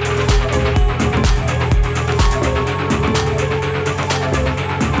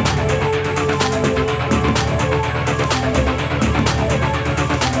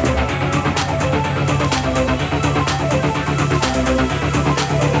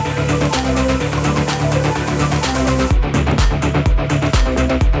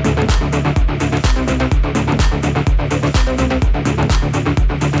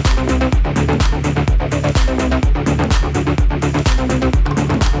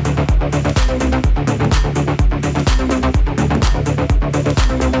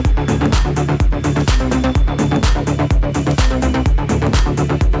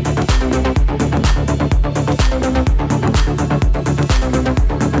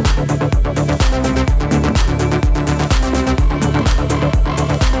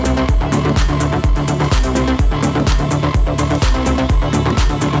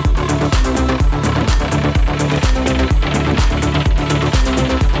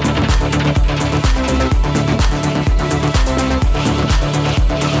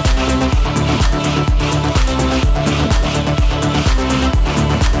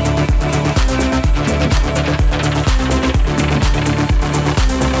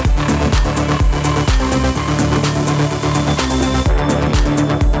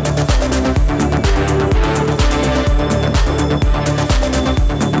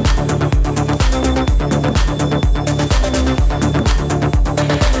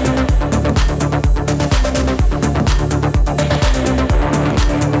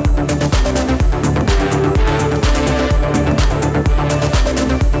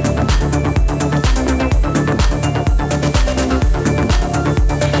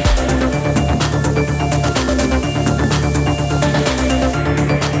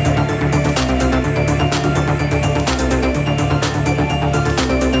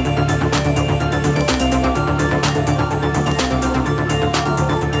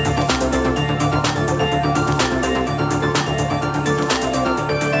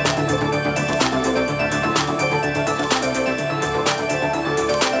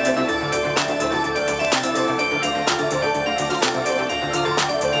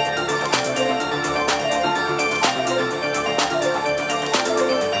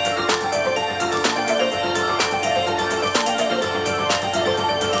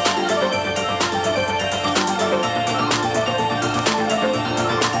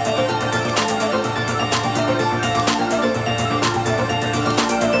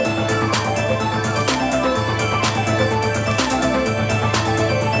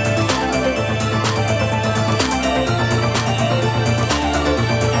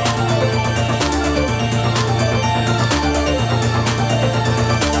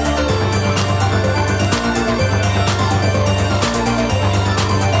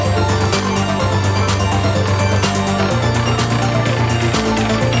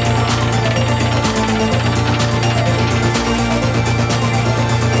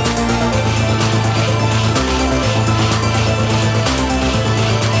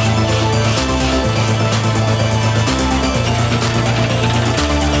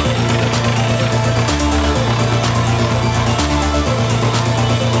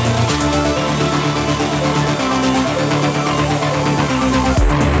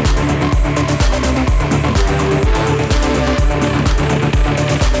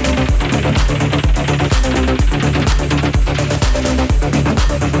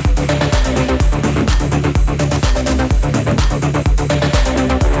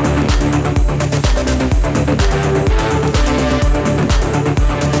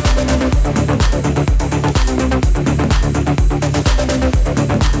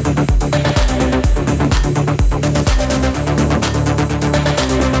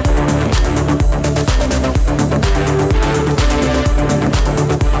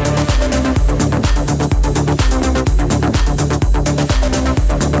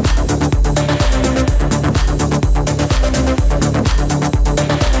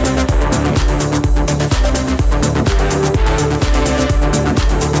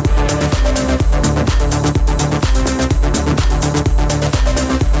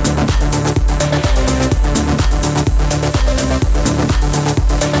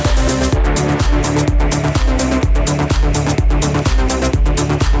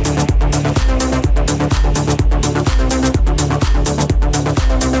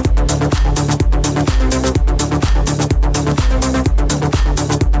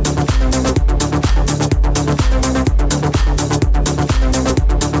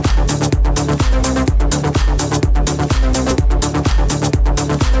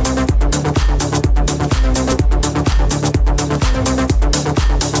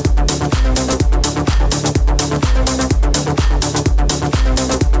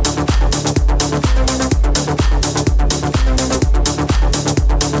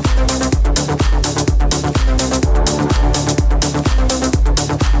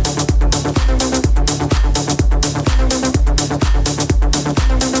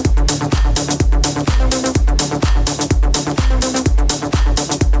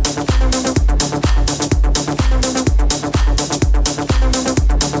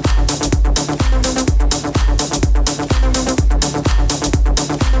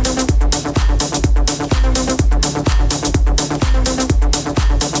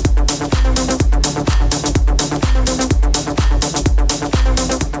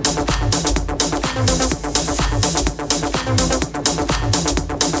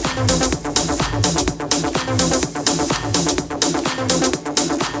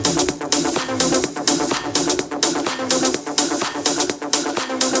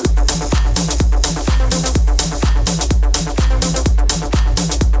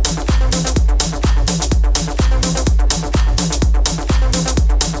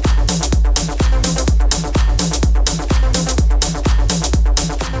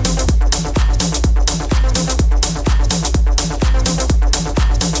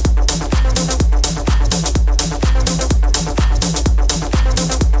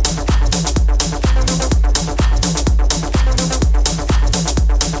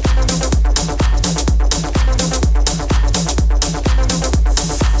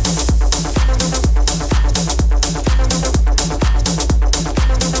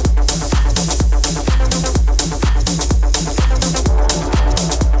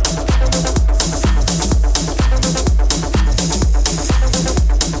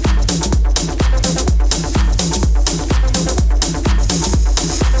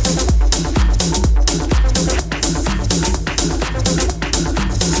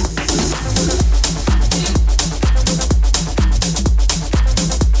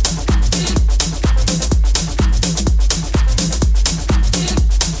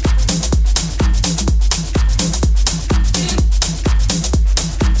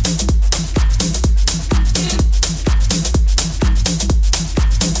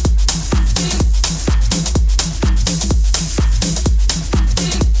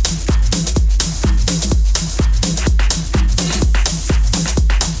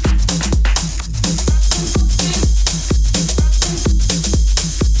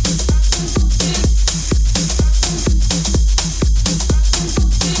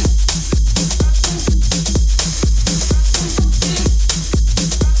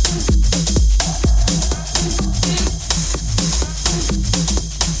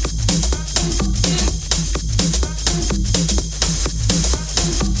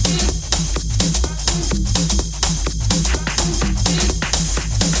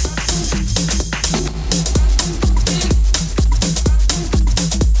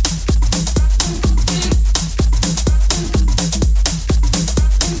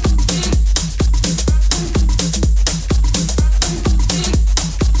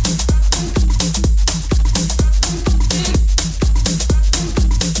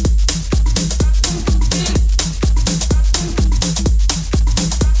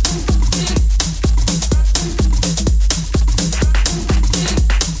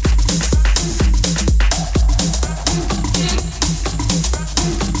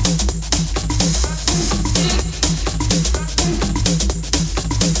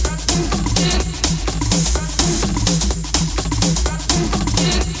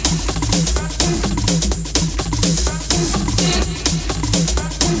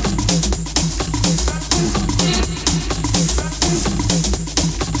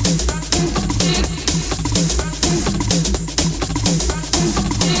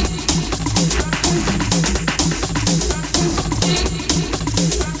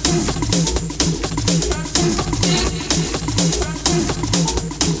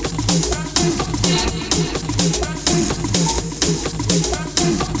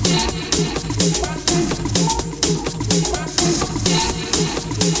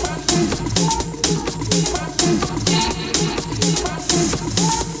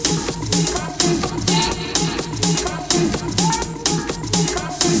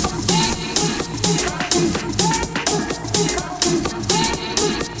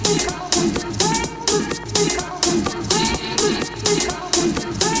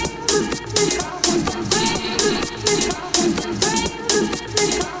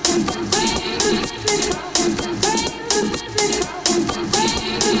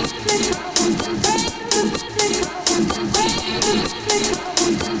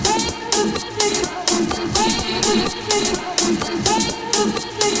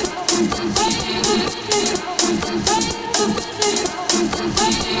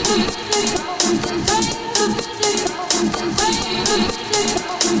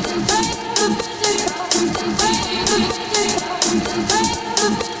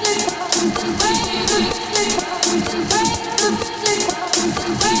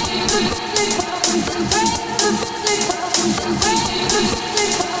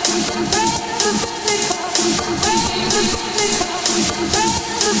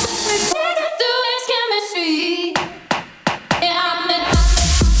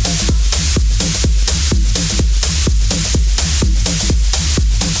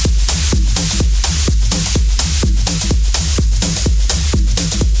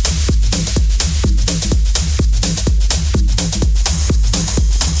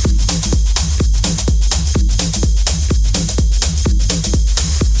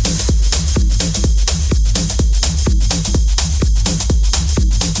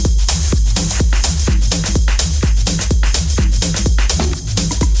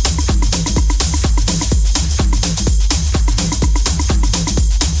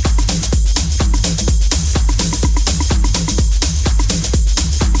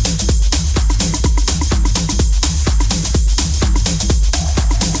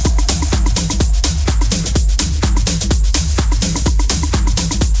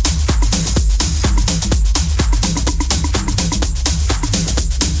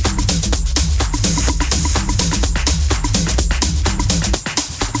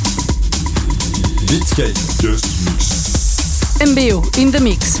 Beatscape, just mix. MBO in the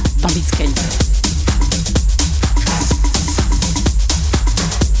mix dans Beatscape.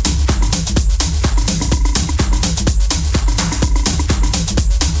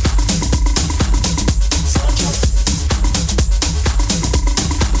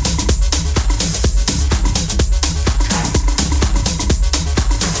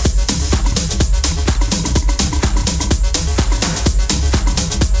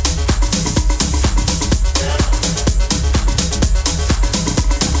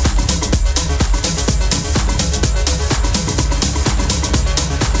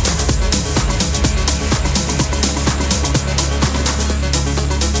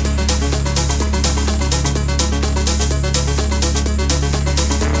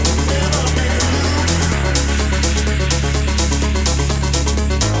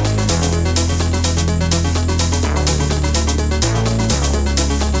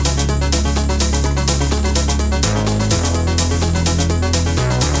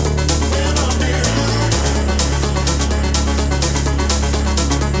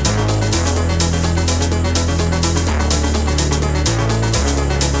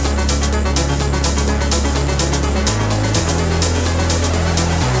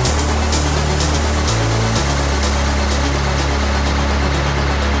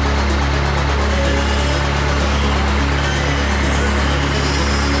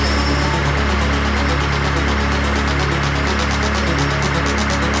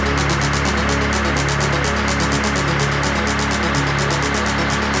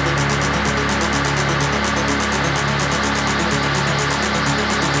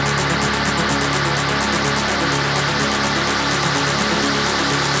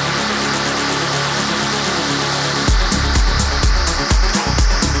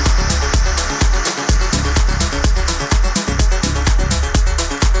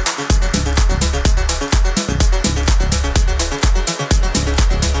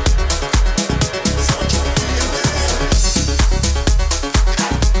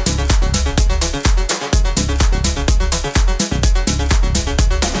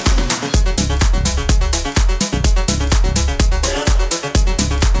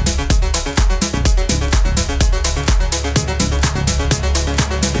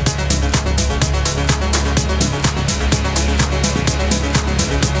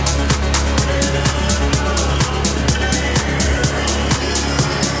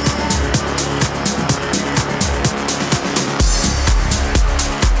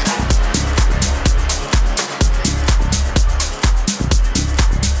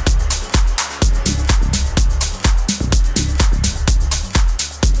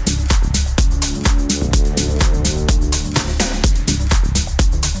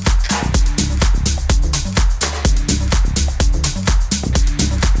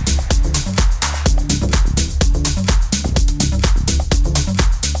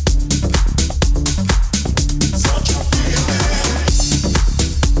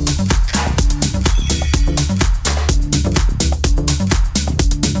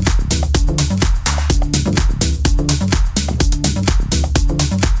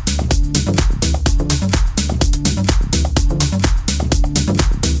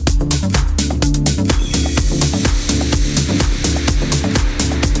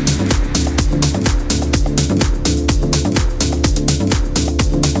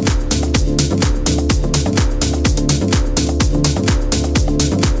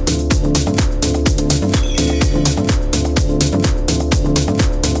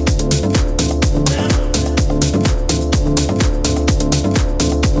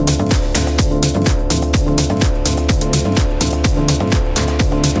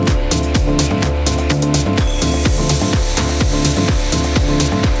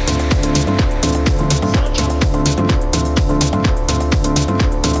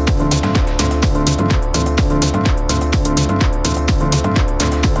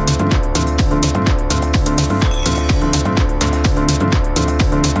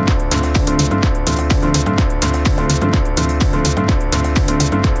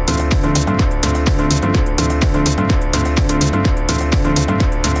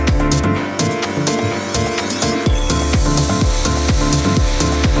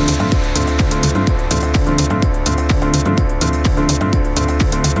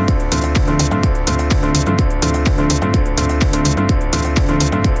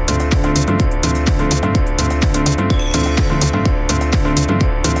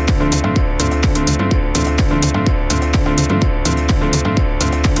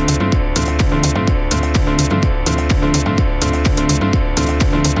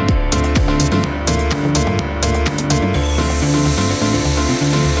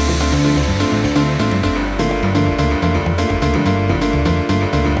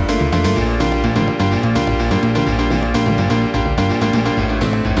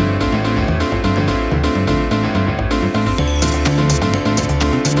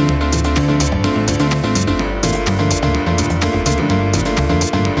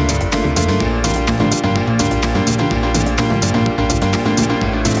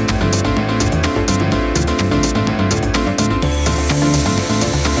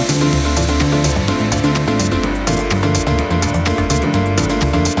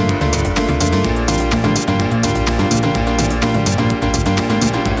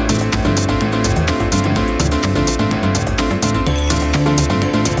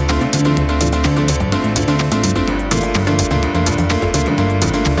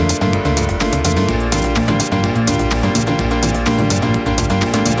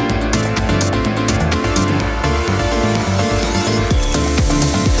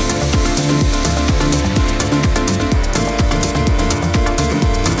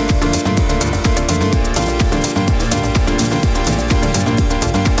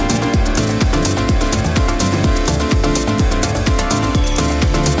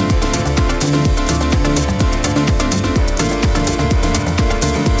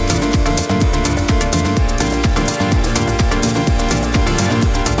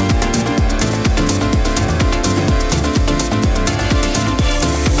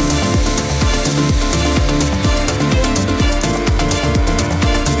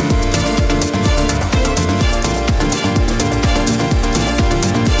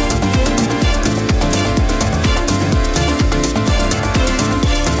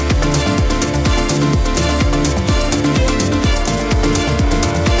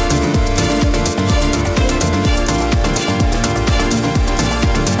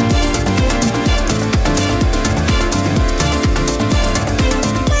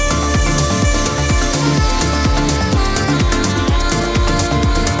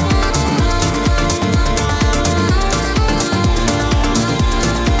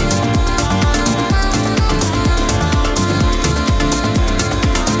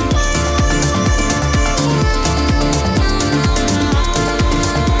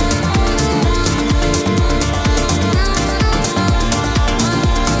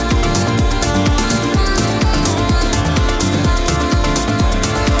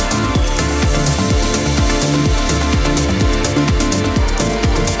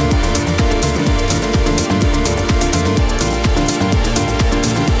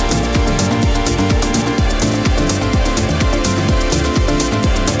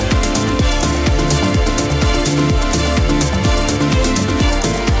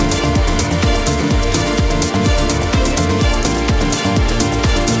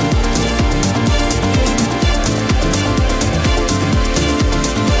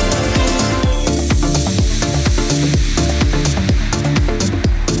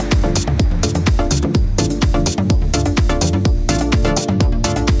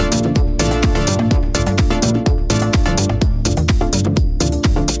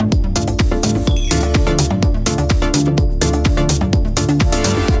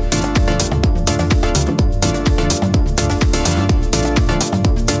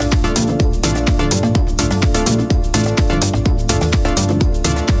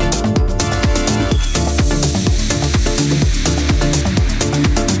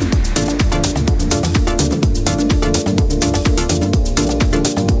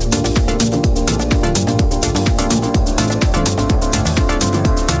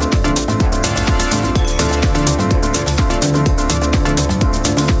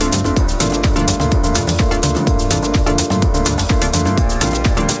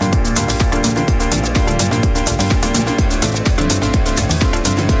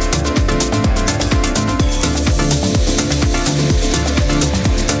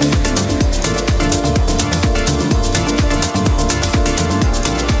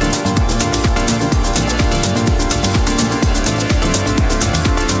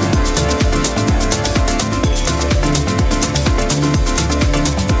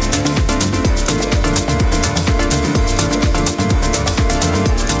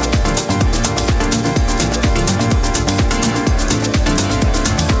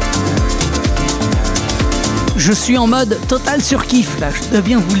 Je suis en mode total surkiff là, je dois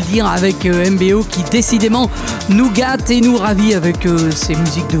bien vous le dire, avec MBO qui décidément nous gâte et nous ravit avec ses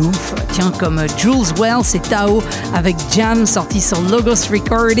musiques de ouf. Tiens, comme Jules Wells et Tao avec Jam, sorti sur Logos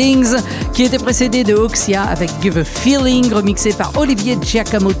Recordings, qui était précédé de Oxia avec Give a Feeling, remixé par Olivier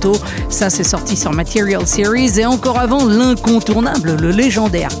Giacomoto. Ça, c'est sorti sur Material Series. Et encore avant, l'incontournable, le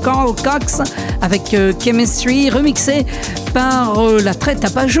légendaire Carl Cox avec Chemistry, remixé par la très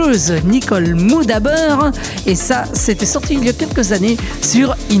tapageuse Nicole Moudaber. Et ça, c'était sorti il y a quelques années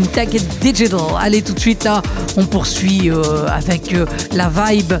sur Intact Digital. Allez, tout de suite là, on poursuit avec la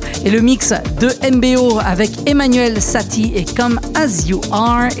vibe et le mix de MBO avec Emmanuel Satie et Come As You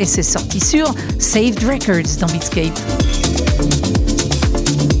Are. Et c'est sorti sur Saved Records dans Beatscape.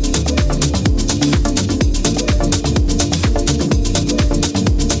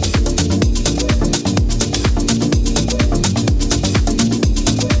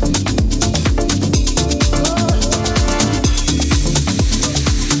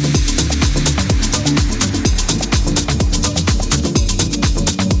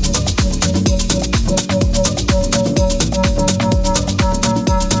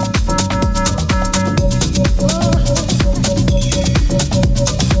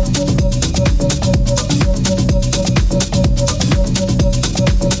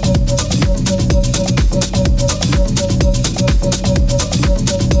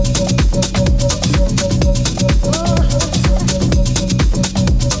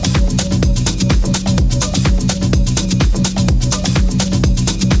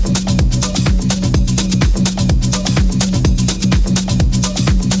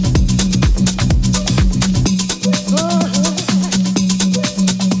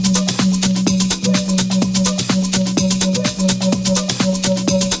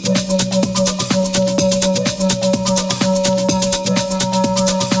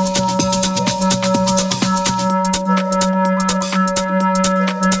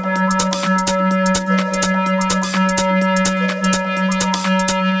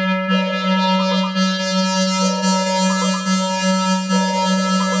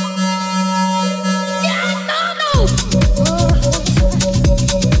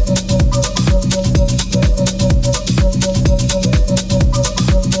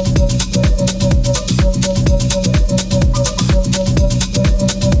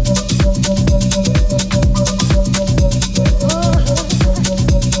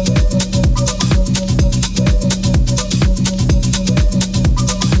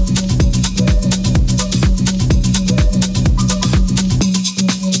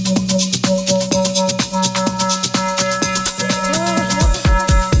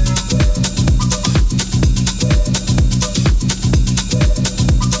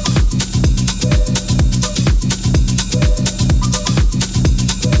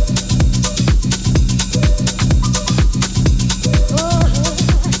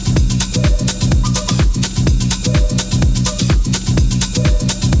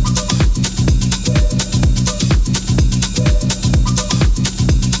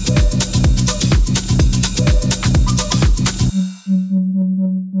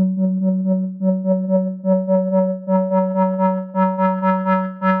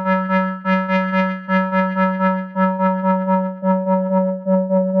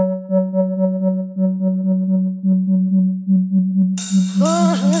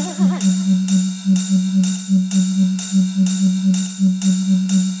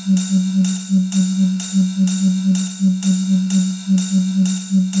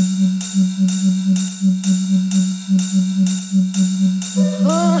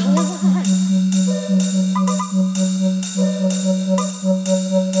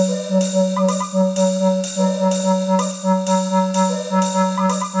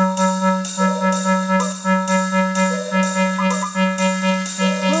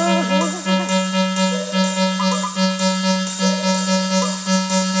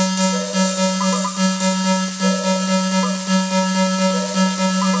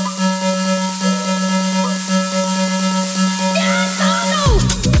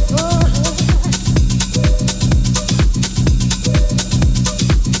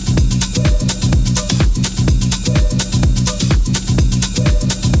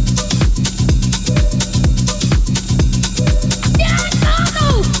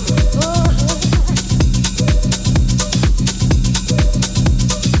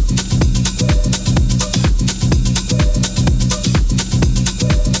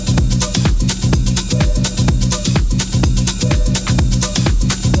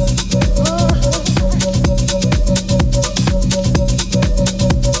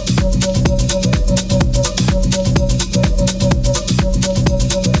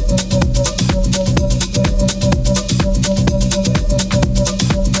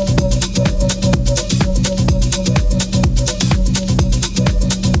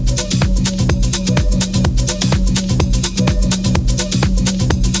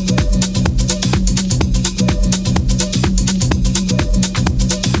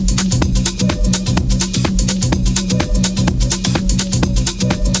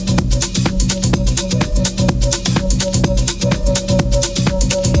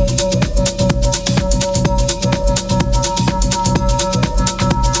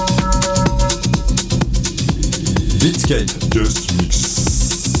 Just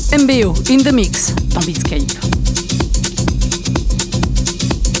Mix. MBO in the mix dans Beatscape.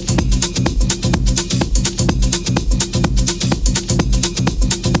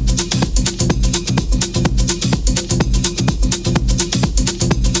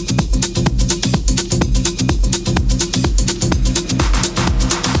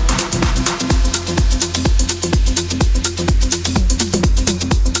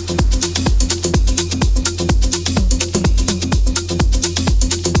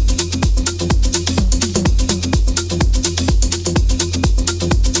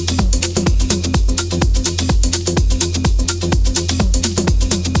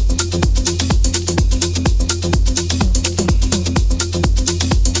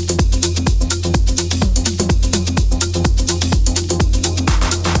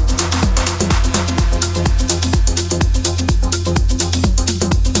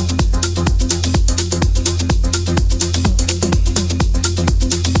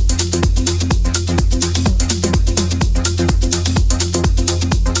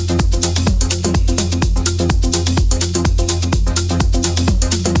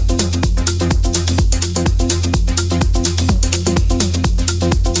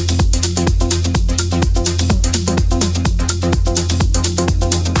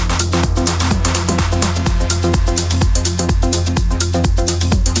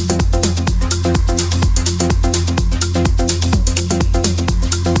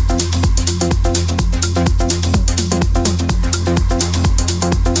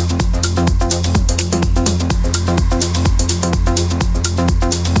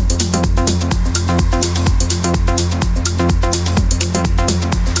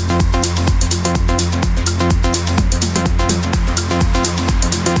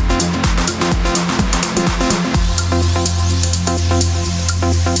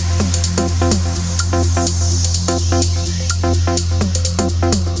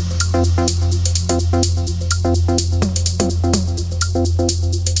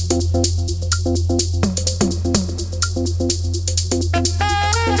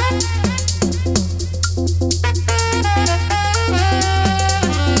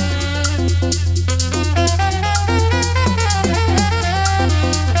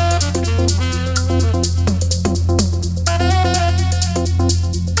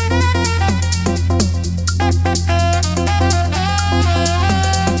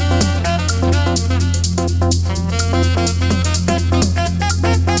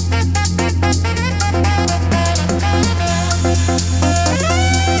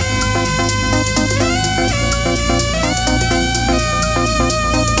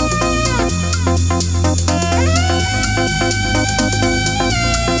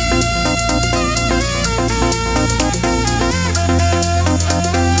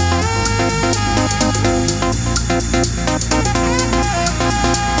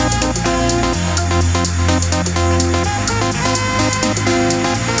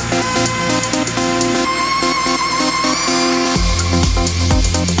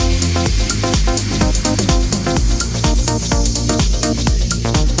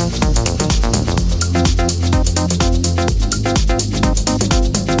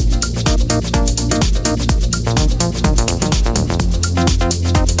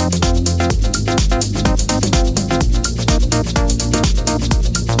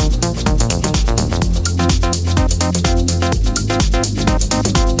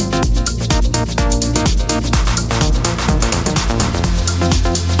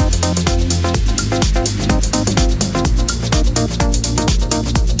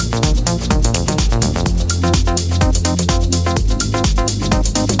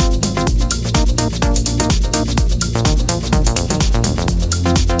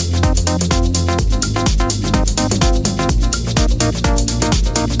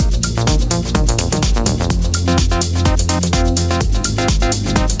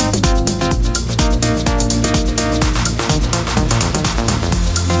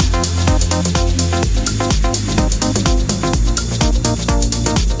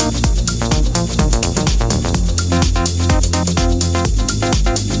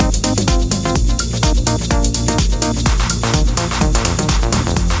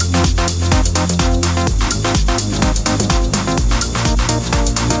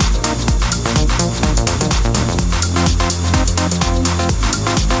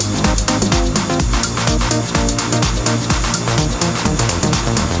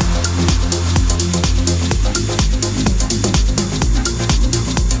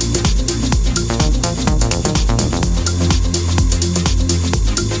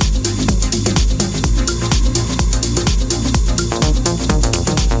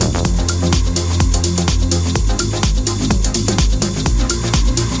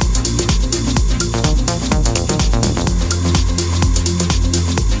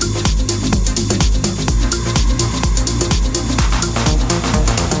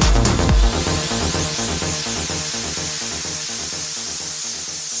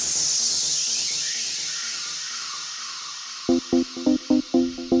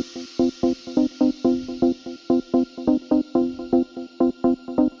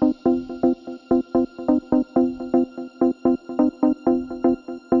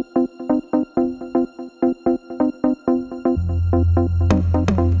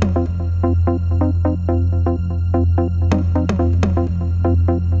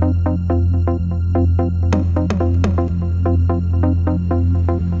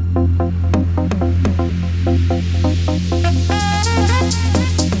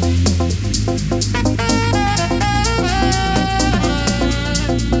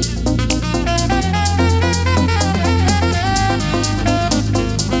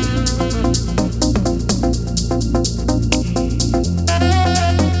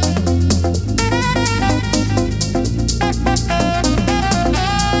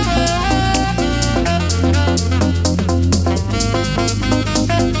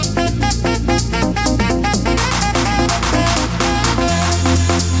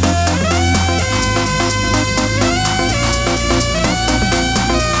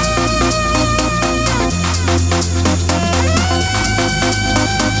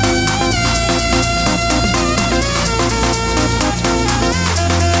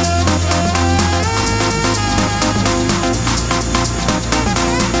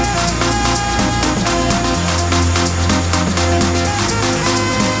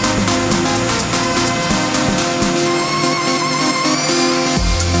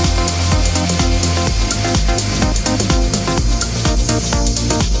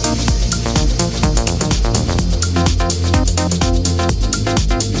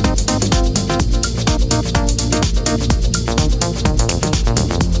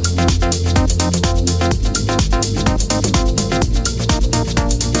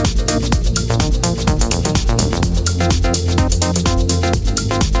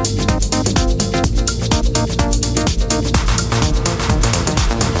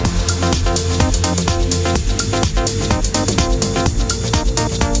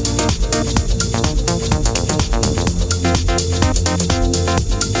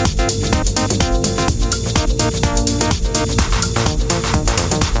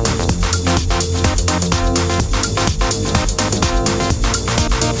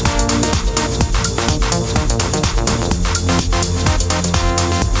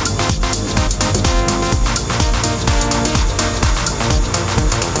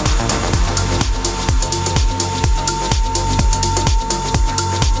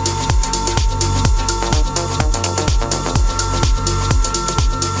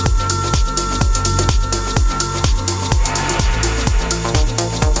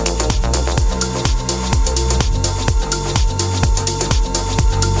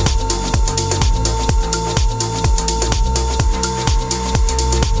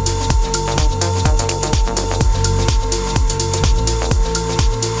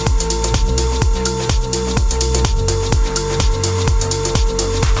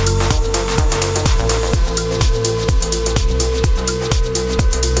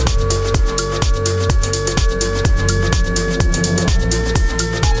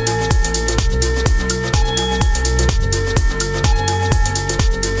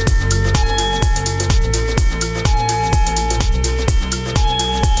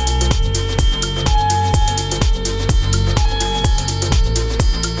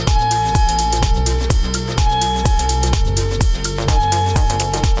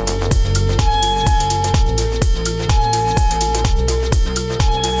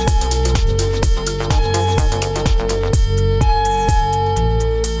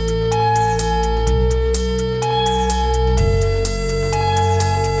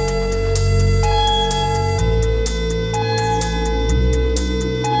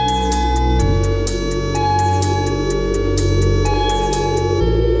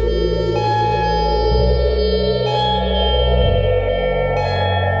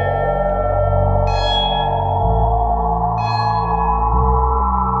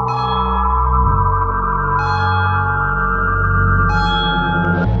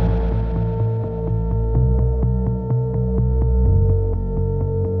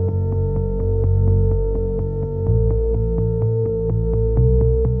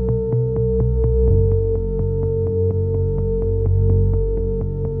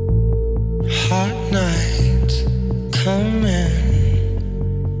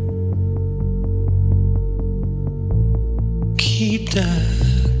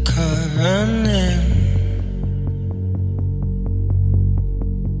 her running.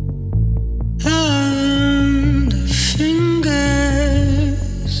 And her fingers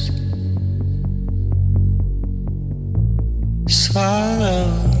swallow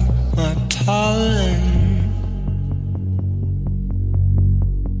my pollen.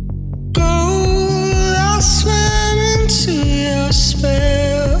 Gold, I swam into your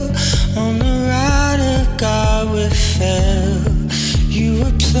spell. On the ride of God we fell. You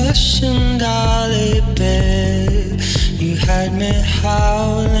were plush and dolly bed. You had me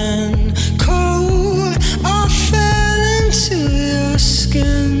howling cold. I fell into your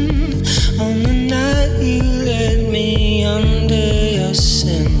skin. On the night you led me under your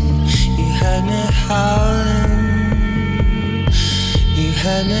sin. You had me howling. You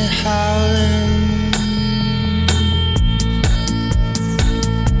had me howling.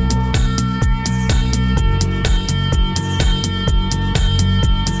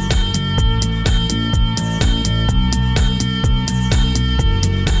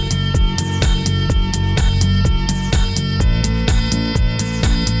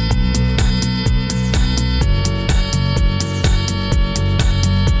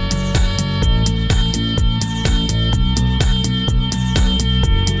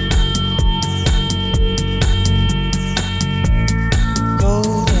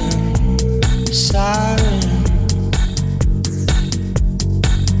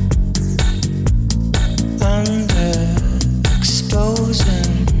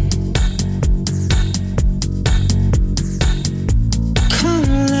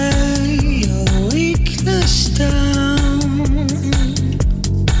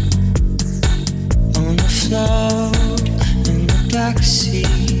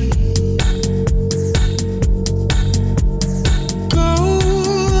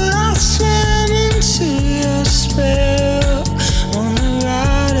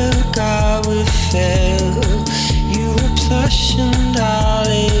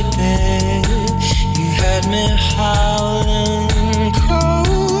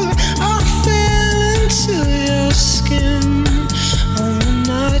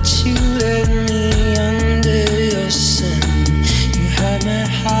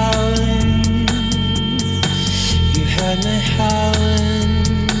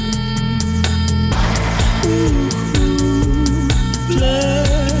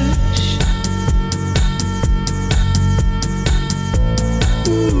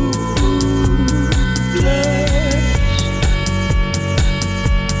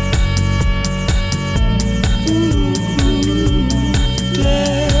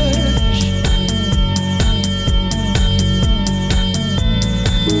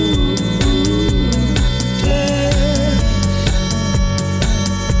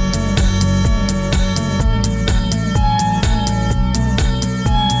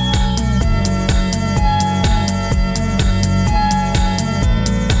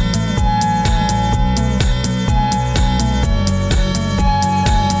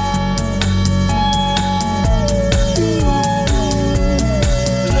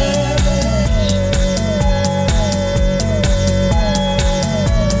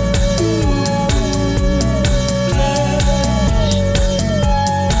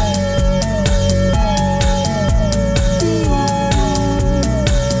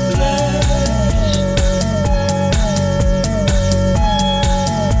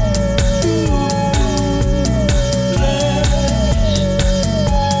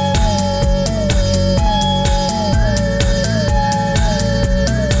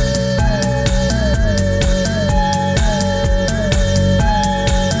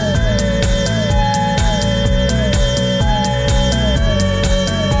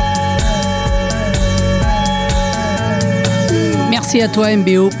 Merci à toi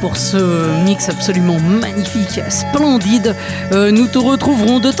MBO pour ce mix absolument magnifique, splendide. Nous te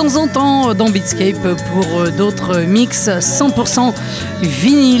retrouverons de temps en temps dans Beatscape pour d'autres mix 100%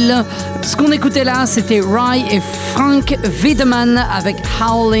 vinyle. Ce qu'on écoutait là, c'était Rye et Frank Wiedemann avec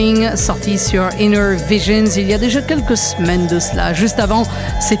Howling, sorti sur Inner Visions il y a déjà quelques semaines de cela. Juste avant,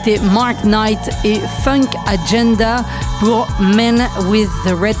 c'était Mark Knight et Funk Agenda pour Men with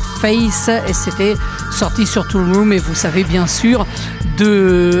the Red Face, et c'était sorti sur Toolroom. Et vous savez bien sûr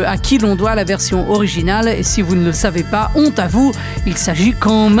à qui l'on doit la version originale, et si vous ne le savez pas, honte à vous, il s'agit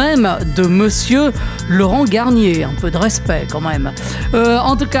quand même de Monsieur Laurent Garnier. Un peu de respect quand même.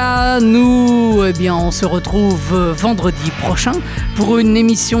 En tout cas, nous, on se retrouve vendredi prochain pour une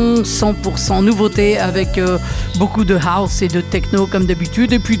émission 100% nouveauté avec beaucoup de house et de techno comme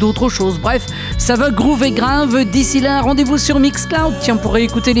d'habitude, et puis d'autres choses. Bref, ça va groover grave. D'ici là, rendez-vous sur Mixcloud. Tiens, pour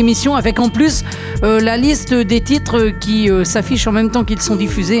écouter l'émission avec en plus la liste des titres qui s'affichent en même temps qu'ils sont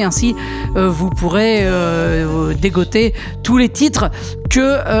diffusés. Ainsi, vous pourrez dégoter tous les titres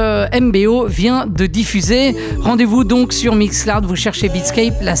que MBO vient de diffuser. Rendez-vous donc sur Mixcloud, vous cherchez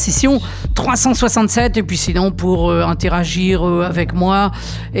Beatscape, la session 367. Et puis sinon, pour interagir avec moi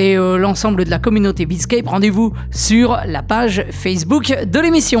et l'ensemble de la communauté Beatscape, rendez-vous sur la page Facebook de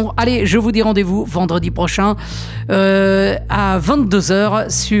l'émission. Allez, je vous dis rendez-vous vendredi prochain à 22h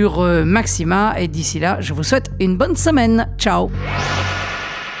sur MAXXIMA. Et d'ici là, je vous souhaite une bonne semaine. Ciao.